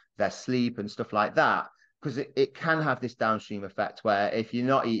and their sleep and stuff like that. Because it can have this downstream effect where if you're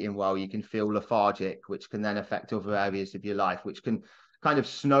not eating well, you can feel lethargic, which can then affect other areas of your life, which can kind of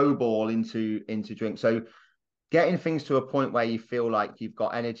snowball into drink. So getting things to a point where you feel like you've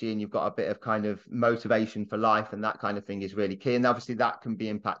got energy and you've got a bit of kind of motivation for life and that kind of thing is really key. And obviously that can be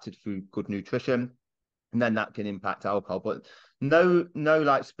impacted through good nutrition and then that can impact alcohol, but no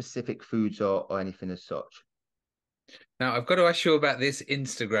like specific foods or anything as such. Now, I've got to ask you about this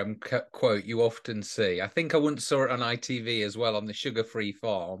Instagram quote you often see. I think I once saw it on ITV as well on the sugar-free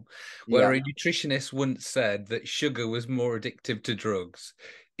farm, where Yeah. a nutritionist once said that sugar was more addictive to drugs.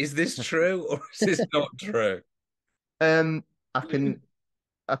 Is this true or is this not true? Um, I can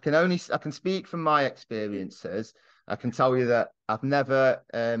I can speak from my experiences. I can tell you that I've never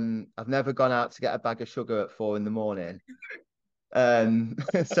gone out to get a bag of sugar at 4 in the morning.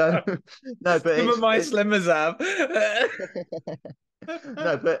 So no, but Some of my it's slimmers have.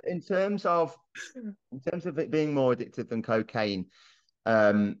 no, but in terms of it being more addictive than cocaine,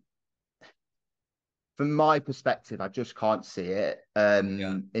 um, from my perspective, I just can't see it.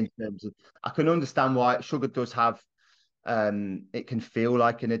 Yeah, In terms of, I can understand why sugar does have, it can feel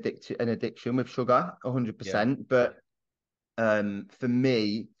like an addiction with sugar, yeah. 100%. But for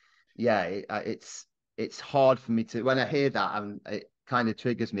me, yeah, it's hard for me to when I hear that, it kind of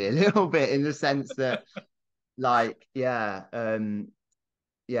triggers me a little bit in the sense that, like, I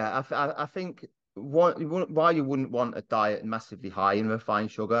think why you wouldn't want a diet massively high in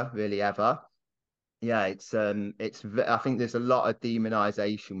refined sugar, really ever. Yeah, I think there's a lot of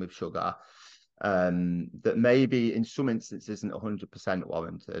demonization with sugar, that maybe in some instances isn't 100%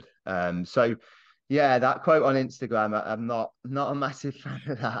 warranted. So yeah, that quote on Instagram, I'm not a massive fan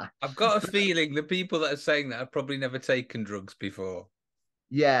of that. I've got a feeling the people that are saying that have probably never taken drugs before.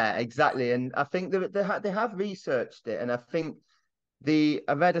 Yeah, exactly. And I think they have researched it, and I think I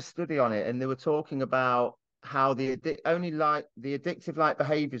read a study on it, and they were talking about how only like the addictive like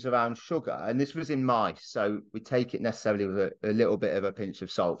behaviors around sugar, and this was in mice, so we take it necessarily with a little bit of a pinch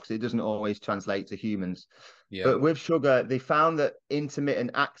of salt because it doesn't always translate to humans. Yeah, But with sugar, they found that intermittent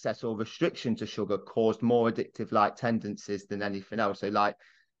access or restriction to sugar caused more addictive like tendencies than anything else. So like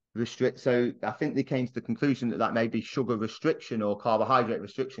restrict. So I think they came to the conclusion that maybe sugar restriction or carbohydrate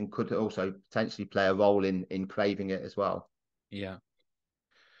restriction could also potentially play a role in craving it as well. yeah.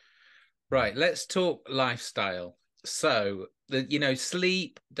 Right, let's talk lifestyle. So,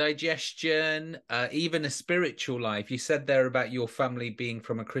 sleep, digestion, even a spiritual life. You said there about your family being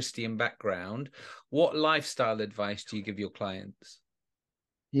from a Christian background. What lifestyle advice do you give your clients?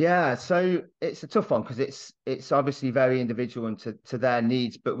 Yeah, so it's a tough one because it's obviously very individual and to their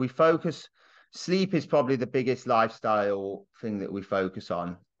needs, but we focus sleep is probably the biggest lifestyle thing that we focus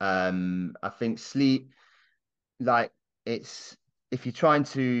on. I think sleep, like it's if you're trying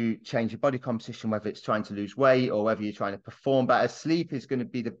to change your body composition, whether it's trying to lose weight or whether you're trying to perform better, sleep is going to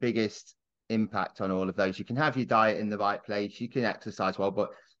be the biggest impact on all of those. You can have your diet in the right place, you can exercise well,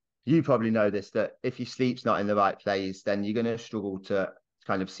 but you probably know this that if your sleep's not in the right place, then you're going to struggle to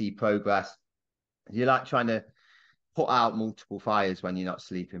kind of see progress. You're like trying to put out multiple fires when you're not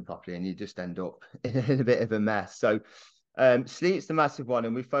sleeping properly, and you just end up in a bit of a mess. So, sleep's the massive one,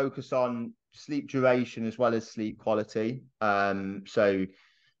 and we focus on sleep duration as well as sleep quality. So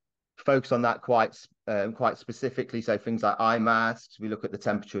focus on that quite specifically. So things like eye masks, we look at the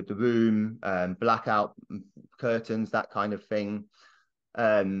temperature of the room, blackout curtains, that kind of thing.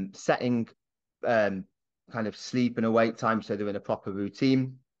 Setting kind of sleep and awake time so they're in a proper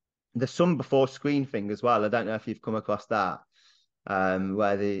routine. The sun before screen thing as well. I don't know if you've come across that,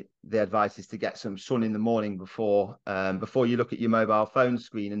 where the advice is to get some sun in the morning before you look at your mobile phone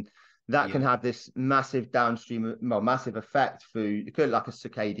screen, and that can Yeah, have this massive downstream, well, massive effect through you could like a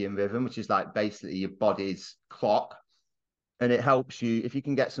circadian rhythm, which is like basically your body's clock, and it helps you if you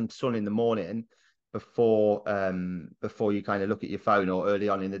can get some sun in the morning before you kind of look at your phone or early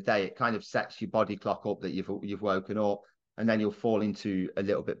on in the day. It kind of sets your body clock up that you've woken up, and then you'll fall into a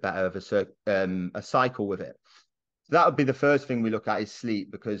little bit better of a cycle with it. So that would be the first thing we look at is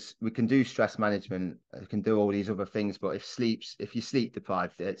sleep, because we can do stress management, we can do all these other things, but if you sleep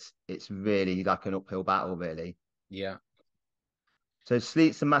deprived, it's really like an uphill battle, really. yeah, So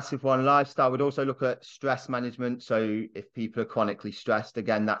sleep's a massive one. Lifestyle would also look at stress management. So if people are chronically stressed,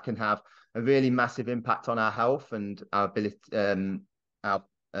 again, that can have a really massive impact on our health and our ability, our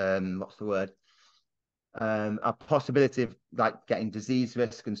what's the word? Our possibility of like getting disease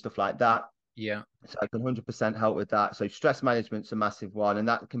risk and stuff like that. yeah, So I can 100% help with that. So stress management's a massive one, and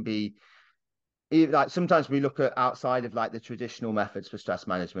that can be like sometimes we look at outside of like the traditional methods for stress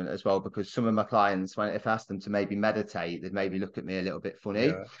management as well, because some of my clients, when if I ask them to maybe meditate, they'd maybe look at me a little bit funny.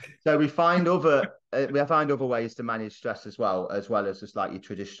 yeah. So we find other ways to manage stress as well as just like your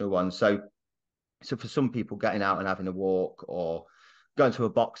traditional ones. So for some people, getting out and having a walk or going to a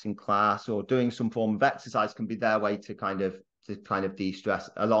boxing class or doing some form of exercise can be their way to kind of de-stress,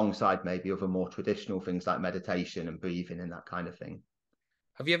 alongside maybe other more traditional things like meditation and breathing and that kind of thing.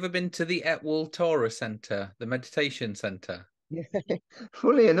 Have you ever been to the Etwall Torah Centre, the meditation centre? Yeah,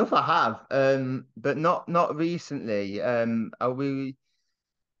 fully enough, I have, but not recently. We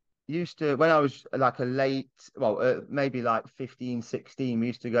used to when I was like maybe like 15, 16. We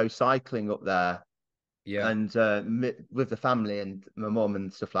used to go cycling up there, Yeah. and with the family and my mum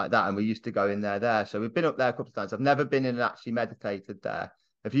and stuff like that. And we used to go in there. So we've been up there a couple of times. I've never been in and actually meditated there.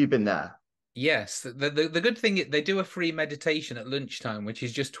 Have you been there? Yes, the good thing they do a free meditation at lunchtime, which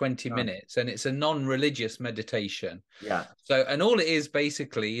is just 20 Nice. minutes, and it's a non-religious meditation. Yeah, So, and all it is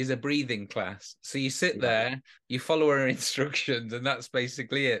basically is a breathing class. So you sit yeah, there, you follow her instructions, and that's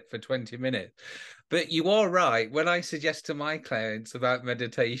basically it for 20 minutes. But you are right. When I suggest to my clients about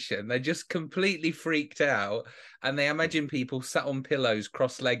meditation, they're just completely freaked out, and they imagine people sat on pillows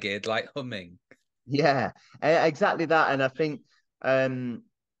cross-legged, like humming. yeah, exactly that. And I think um,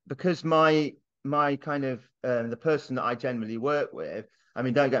 because my kind of the person that I generally work with, I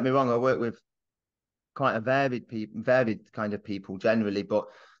mean, don't get me wrong, I work with quite a varied kind of people generally, but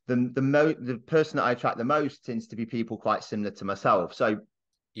the person that I attract the most tends to be people quite similar to myself. So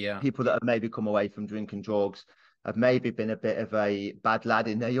Yeah. people that have maybe come away from drinking drugs, have maybe been a bit of a bad lad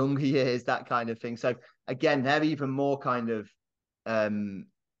in their younger years, that kind of thing. So again, they're even more kind of um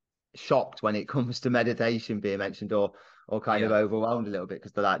shocked when it comes to meditation being mentioned, or kind of Yeah. overwhelmed a little bit,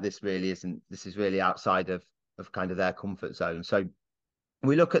 because they're like, this is really outside of kind of their comfort zone. So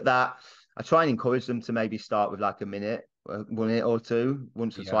we look at that. I try and encourage them to maybe start with like a minute or two,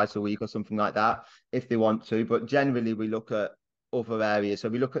 once or Yeah. twice a week or something like that, if they want to. But generally, we look at other areas. So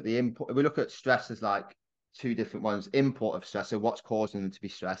we look at the input. We look at stress as like two different ones. Input of stress. So what's causing them to be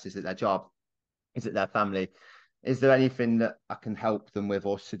stressed? Is it their job? Is it their family? Is there anything that I can help them with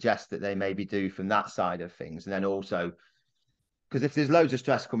or suggest that they maybe do from that side of things? And then also, because if there's loads of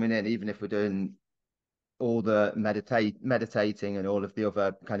stress coming in, even if we're doing all the meditating and all of the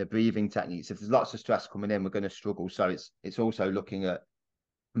other kind of breathing techniques, if there's lots of stress coming in, we're going to struggle. So it's also looking at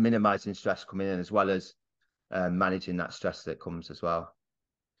minimizing stress coming in, as well as managing that stress that comes as well.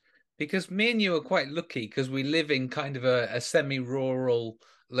 Because me and you are quite lucky because we live in kind of a semi-rural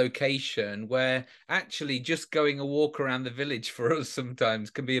location where actually just going a walk around the village for us sometimes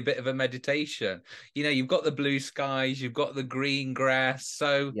can be a bit of a meditation. You know, you've got the blue skies, you've got the green grass.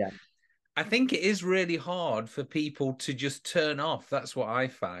 So Yeah. I think it is really hard for people to just turn off. That's what I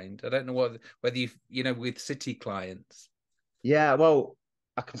find. I don't know whether you know, with city clients. Yeah, well,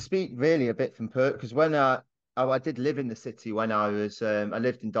 I can speak really a bit from because I did live in the city when I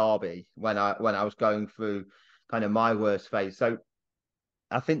lived in Derby when I was going through kind of my worst phase. So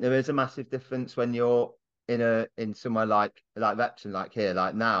I think there is a massive difference when you're in somewhere like Repton, like here,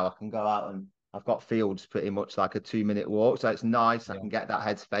 like now. I can go out and I've got fields pretty much like a 2 minute walk, so it's nice. I Yeah. can get that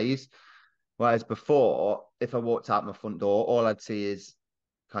headspace. Whereas before, if I walked out my front door, all I'd see is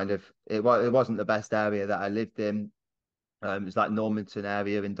kind of it wasn't the best area that I lived in. It's like Normanton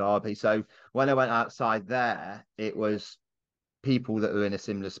area in Derby. So when I went outside there, it was people that were in a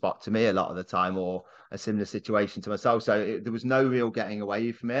similar spot to me a lot of the time, or a similar situation to myself. So there was no real getting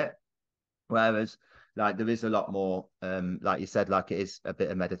away from it. Whereas, like, there is a lot more, like you said, like it is a bit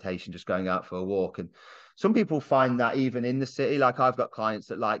of meditation, just going out for a walk. And some people find that even in the city, like I've got clients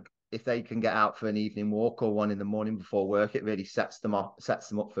that like if they can get out for an evening walk or one in the morning before work, it really sets them up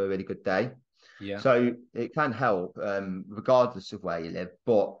for a really good day. Yeah. So it can help, regardless of where you live,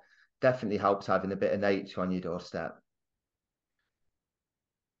 but definitely helps having a bit of nature on your doorstep.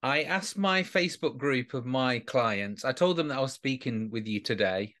 I asked my Facebook group of my clients, I told them that I was speaking with you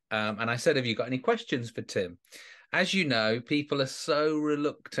today. And I said, have you got any questions for Tim? As you know, people are so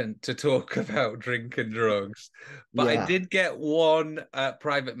reluctant to talk about drink and drugs. But I Yeah. did get one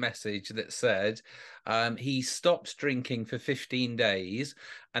private message that said he stops drinking for 15 days.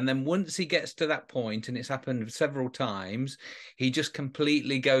 And then once he gets to that point, and it's happened several times, he just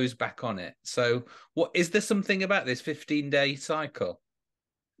completely goes back on it. So, what is there something about this 15-day cycle?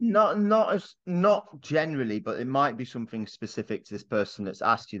 Not generally, but it might be something specific to this person that's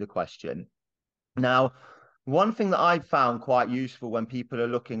asked you the question. Now, one thing that I've found quite useful when people are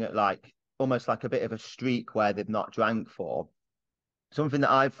looking at like almost like a bit of a streak where they've not drank for, something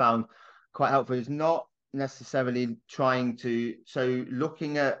that I've found quite helpful is not necessarily trying to, so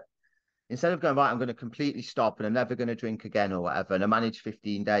looking at, instead of going, right, I'm going to completely stop and I'm never going to drink again or whatever, and I manage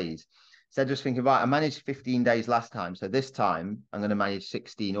 15 days. Instead of just thinking, right, I managed 15 days last time. So this time I'm going to manage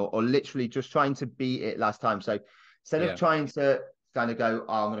 16, or literally just trying to beat it last time. So instead of Yeah. trying to kind of go,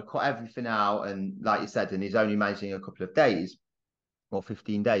 oh, I'm going to cut everything out. And like you said, and he's only managing a couple of days or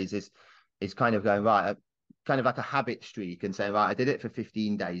 15 days, is kind of going, right, kind of like a habit streak and saying, right, I did it for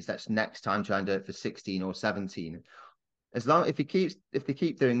 15 days. Let's next time try and do it for 16 or 17. As long if they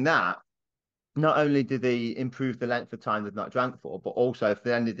keep doing that, not only do they improve the length of time they've not drank for, but also if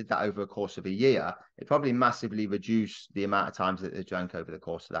they only did that over a course of a year, it probably massively reduce the amount of times that they drank over the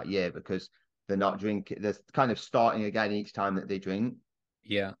course of that year, because they're not drinking, they're kind of starting again each time that they drink.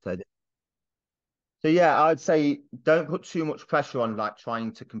 Yeah. So, so yeah, I'd say don't put too much pressure on like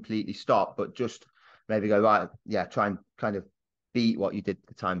trying to completely stop, but just maybe go, right, yeah, try and kind of beat what you did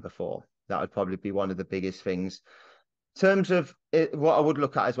the time before. That would probably be one of the biggest things. In terms of it, what I would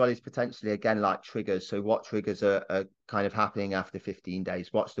look at as well is potentially, again, like triggers. So what triggers are kind of happening after 15 days?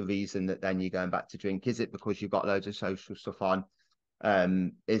 What's the reason that then you're going back to drink? Is it because you've got loads of social stuff on?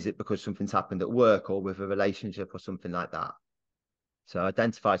 Is it because something's happened at work or with a relationship or something like that? So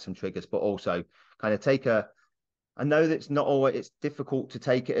identify some triggers, but also kind of take a, I know that it's not always, it's difficult to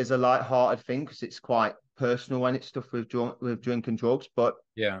take it as a light-hearted thing because it's quite personal when it's stuff with drink and drugs, but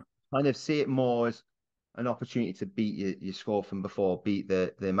Yeah. kind of see it more as an opportunity to beat your score from before, beat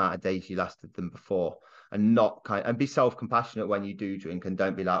the amount of days you lasted them before, and not and be self-compassionate when you do drink, and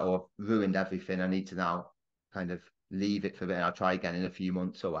don't be like, oh, I've ruined everything, I need to now kind of leave it for a bit and I'll try again in a few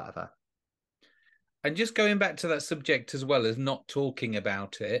months or whatever. And just going back to that subject as well as not talking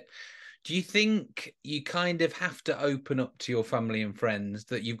about it, do you think you kind of have to open up to your family and friends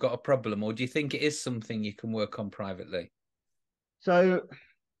that you've got a problem, or do you think it is something you can work on privately? So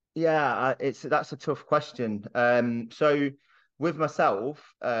yeah, that's a tough question. So with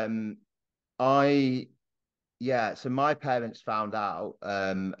myself, I yeah, so my parents found out,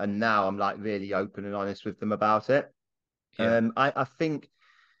 and now I'm like really open and honest with them about it. Yeah. I think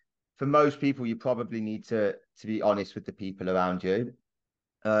for most people, you probably need to be honest with the people around you.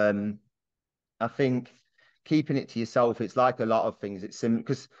 Um, I think keeping it to yourself, it's like a lot of things. It's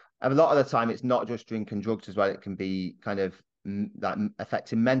because a lot of the time it's not just drink and drugs as well. It can be kind of like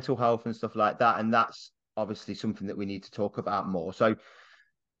affecting mental health and stuff like that. And that's obviously something that we need to talk about more. So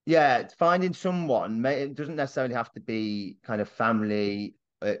yeah, finding someone, it doesn't necessarily have to be kind of family,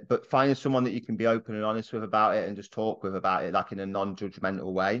 but finding someone that you can be open and honest with about it and just talk with about it, like in a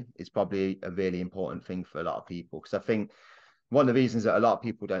non-judgmental way, is probably a really important thing for a lot of people. Because I think one of the reasons that a lot of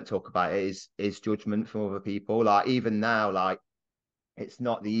people don't talk about it is judgment from other people. Like even now, like it's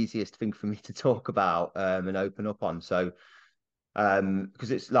not the easiest thing for me to talk about and open up on. So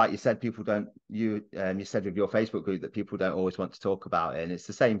because it's like you said, people don't, you said with your Facebook group that people don't always want to talk about it, and it's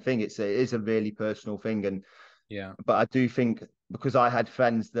the same thing. It is a really personal thing, and Yeah. but I do think because I had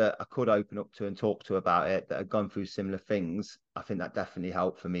friends that I could open up to and talk to about it that had gone through similar things, I think that definitely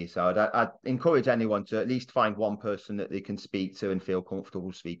helped for me. So I'd encourage anyone to at least find one person that they can speak to and feel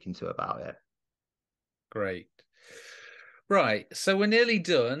comfortable speaking to about it. Great. Right, so we're nearly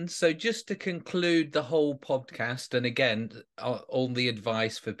done. So just to conclude the whole podcast, and again, all the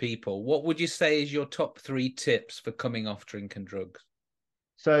advice for people, what would you say is your top 3 tips for coming off drink and drugs?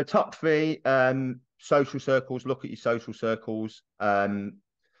 So top three, social circles. Look at your social circles.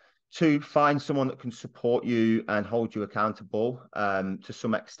 Two, find someone that can support you and hold you accountable to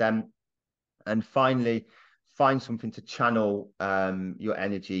some extent. And finally, find something to channel your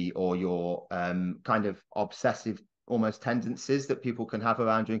energy or your kind of obsessive almost tendencies that people can have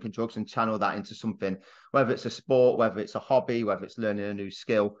around drinking drugs, and channel that into something, whether it's a sport, whether it's a hobby, whether it's learning a new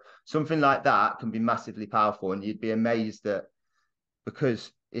skill. Something like that can be massively powerful. And you'd be amazed that,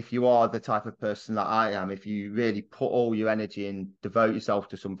 because if you are the type of person that I am, if you really put all your energy and devote yourself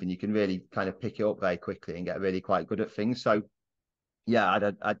to something, you can really kind of pick it up very quickly and get really quite good at things. So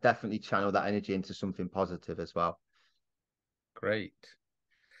yeah, I'd definitely channel that energy into something positive as well. Great.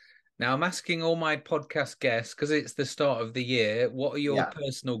 Now I'm asking all my podcast guests, because it's the start of the year, what are your Yeah.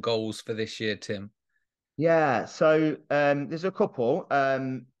 personal goals for this year, Tim? Yeah. So there's a couple.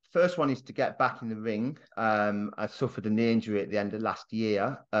 First one is to get back in the ring. I suffered a knee injury at the end of last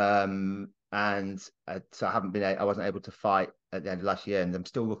year. And so I wasn't able to fight at the end of last year, and I'm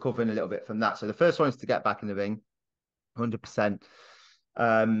still recovering a little bit from that. So the first one is to get back in the ring, 100%.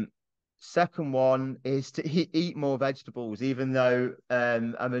 Um, Second one is to eat more vegetables. Even though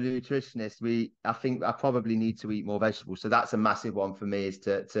I'm a nutritionist, I think I probably need to eat more vegetables. So that's a massive one for me. Is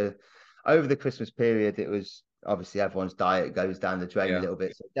to over the Christmas period, it was obviously everyone's diet goes down the drain a Yeah. little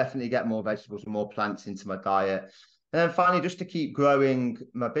bit. So definitely get more vegetables and more plants into my diet. And then finally, just to keep growing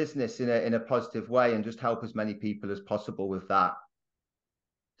my business in a positive way and just help as many people as possible with that.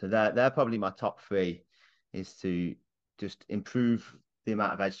 So they're probably my top three, is to just improve the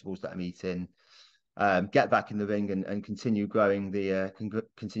amount of vegetables that I'm eating, get back in the ring, and continue growing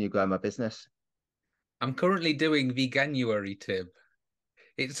continue growing my business. I'm currently doing Veganuary, Tim.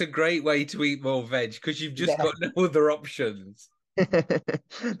 It's a great way to eat more veg because you've just Yeah, got no other options.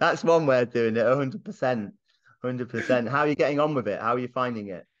 that's one way of doing it. 100%, 100%. How are you getting on with it? How are you finding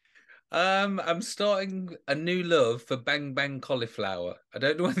it? I'm starting a new love for bang bang cauliflower. I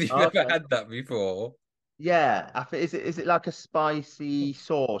don't know whether you've ever Okay. had that before. Yeah, is it like a spicy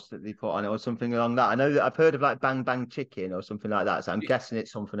sauce that they put on it or something along that? I know that I've heard of like bang bang chicken or something like that, so I'm guessing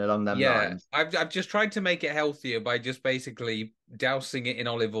it's something along them Yeah, lines. I've just tried to make it healthier by just basically dousing it in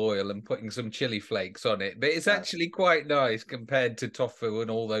olive oil and putting some chili flakes on it. But it's Uh, actually quite nice compared to tofu and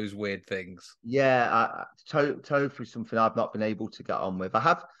all those weird things. yeah, tofu is something I've not been able to get on with.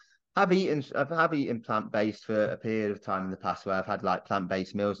 I've eaten plant-based for a period of time in the past where I've had like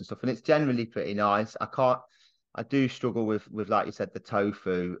plant-based meals and stuff, and it's generally pretty nice. I do struggle with like you said, the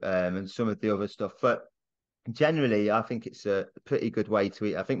tofu and some of the other stuff, but generally, I think it's a pretty good way to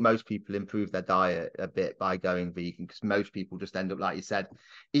eat. I think most people improve their diet a bit by going vegan because most people just end up, like you said,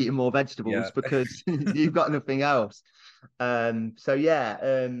 eating more Yeah, vegetables because you've got nothing else. So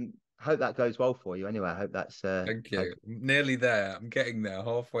yeah, hope that goes well for you. Anyway, I hope that's thank hope, you. I'm nearly there. I'm getting there,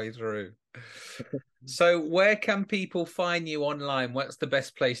 halfway through. So, where can people find you online? What's the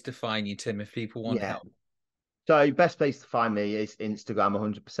best place to find you, Tim, if people want yeah. help? So best place to find me is Instagram,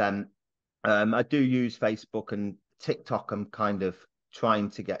 100%. I do use Facebook and TikTok. I'm kind of trying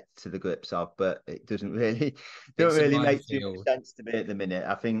to get to the grips of, but it doesn't really don't It's a really make too much minefield. sense to me at the minute.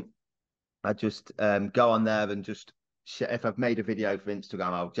 I think I just go on there and just if I've made a video for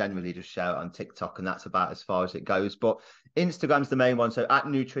Instagram, I'll generally just share it on TikTok, and that's about as far as it goes. But Instagram's the main one. So at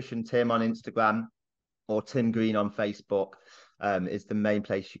Nutrition Tim on Instagram or Tim Green on Facebook is the main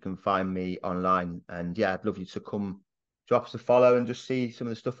place you can find me online. And yeah, I'd love you to come drop us a follow and just see some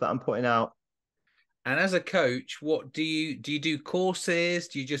of the stuff that I'm putting out. And as a coach, what do you do courses?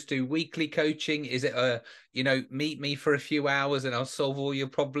 Do you just do weekly coaching? Is it meet me for a few hours and I'll solve all your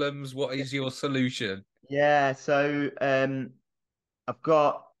problems? What is your solution? Yeah, so I've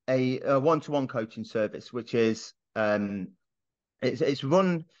got a one-to-one coaching service, which is it's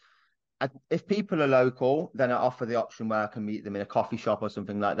run. If people are local, then I offer the option where I can meet them in a coffee shop or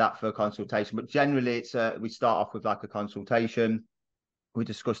something like that for a consultation. But generally, we start off with like a consultation. We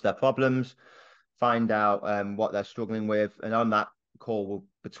discuss their problems, find out what they're struggling with, and on that call, we'll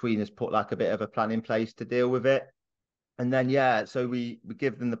between us put like a bit of a plan in place to deal with it. And then yeah, so we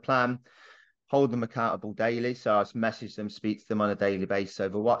give them the plan, hold them accountable daily. So I message them, speak to them on a daily basis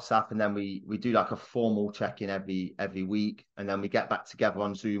over WhatsApp, and then we do like a formal check in every week, and then we get back together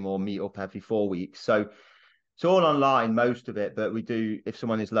on Zoom or meet up every 4 weeks. So it's all online, most of it, but we do if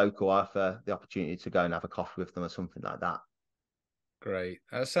someone is local, I offer the opportunity to go and have a coffee with them or something like that. Great.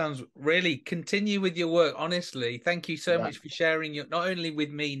 That sounds really continue with your work. Honestly, thank you so Yeah, much for sharing your not only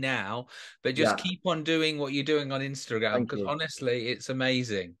with me now, but just yeah. keep on doing what you're doing on Instagram Thank because you, honestly, it's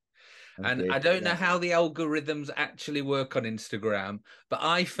amazing. thank And you. I don't know Yeah. how the algorithms actually work on Instagram, but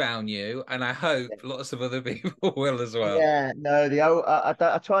I found you, and I hope lots of other people will as well. Yeah, no,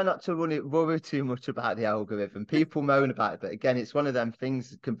 I try not to worry too much about the algorithm. People moan about it, but again, it's one of them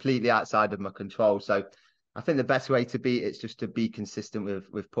things completely outside of my control. So I think the best way to beat it's just to be consistent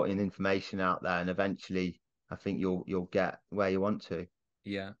with putting information out there, and eventually, I think you'll get where you want to.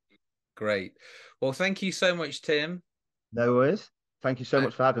 Yeah, great. Well, thank you so much, Tim, No worries. Thank you so and,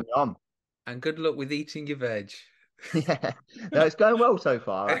 much for having me on. and good luck with eating your veg. Yeah, no, it's going well so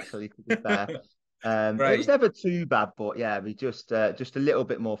far. Actually, to be fair, it was Great, never too bad, but yeah, we just a little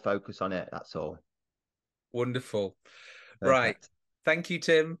bit more focus on it. That's all. wonderful. Right. Perfect. Thank you,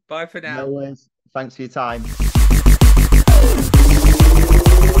 Tim. Bye for No now. worries. Thanks for your time.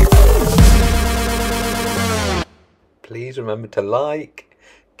 Please remember to like,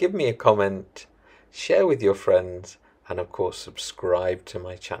 give me a comment, share with your friends, and of course, subscribe to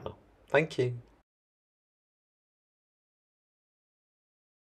my channel. Thank you.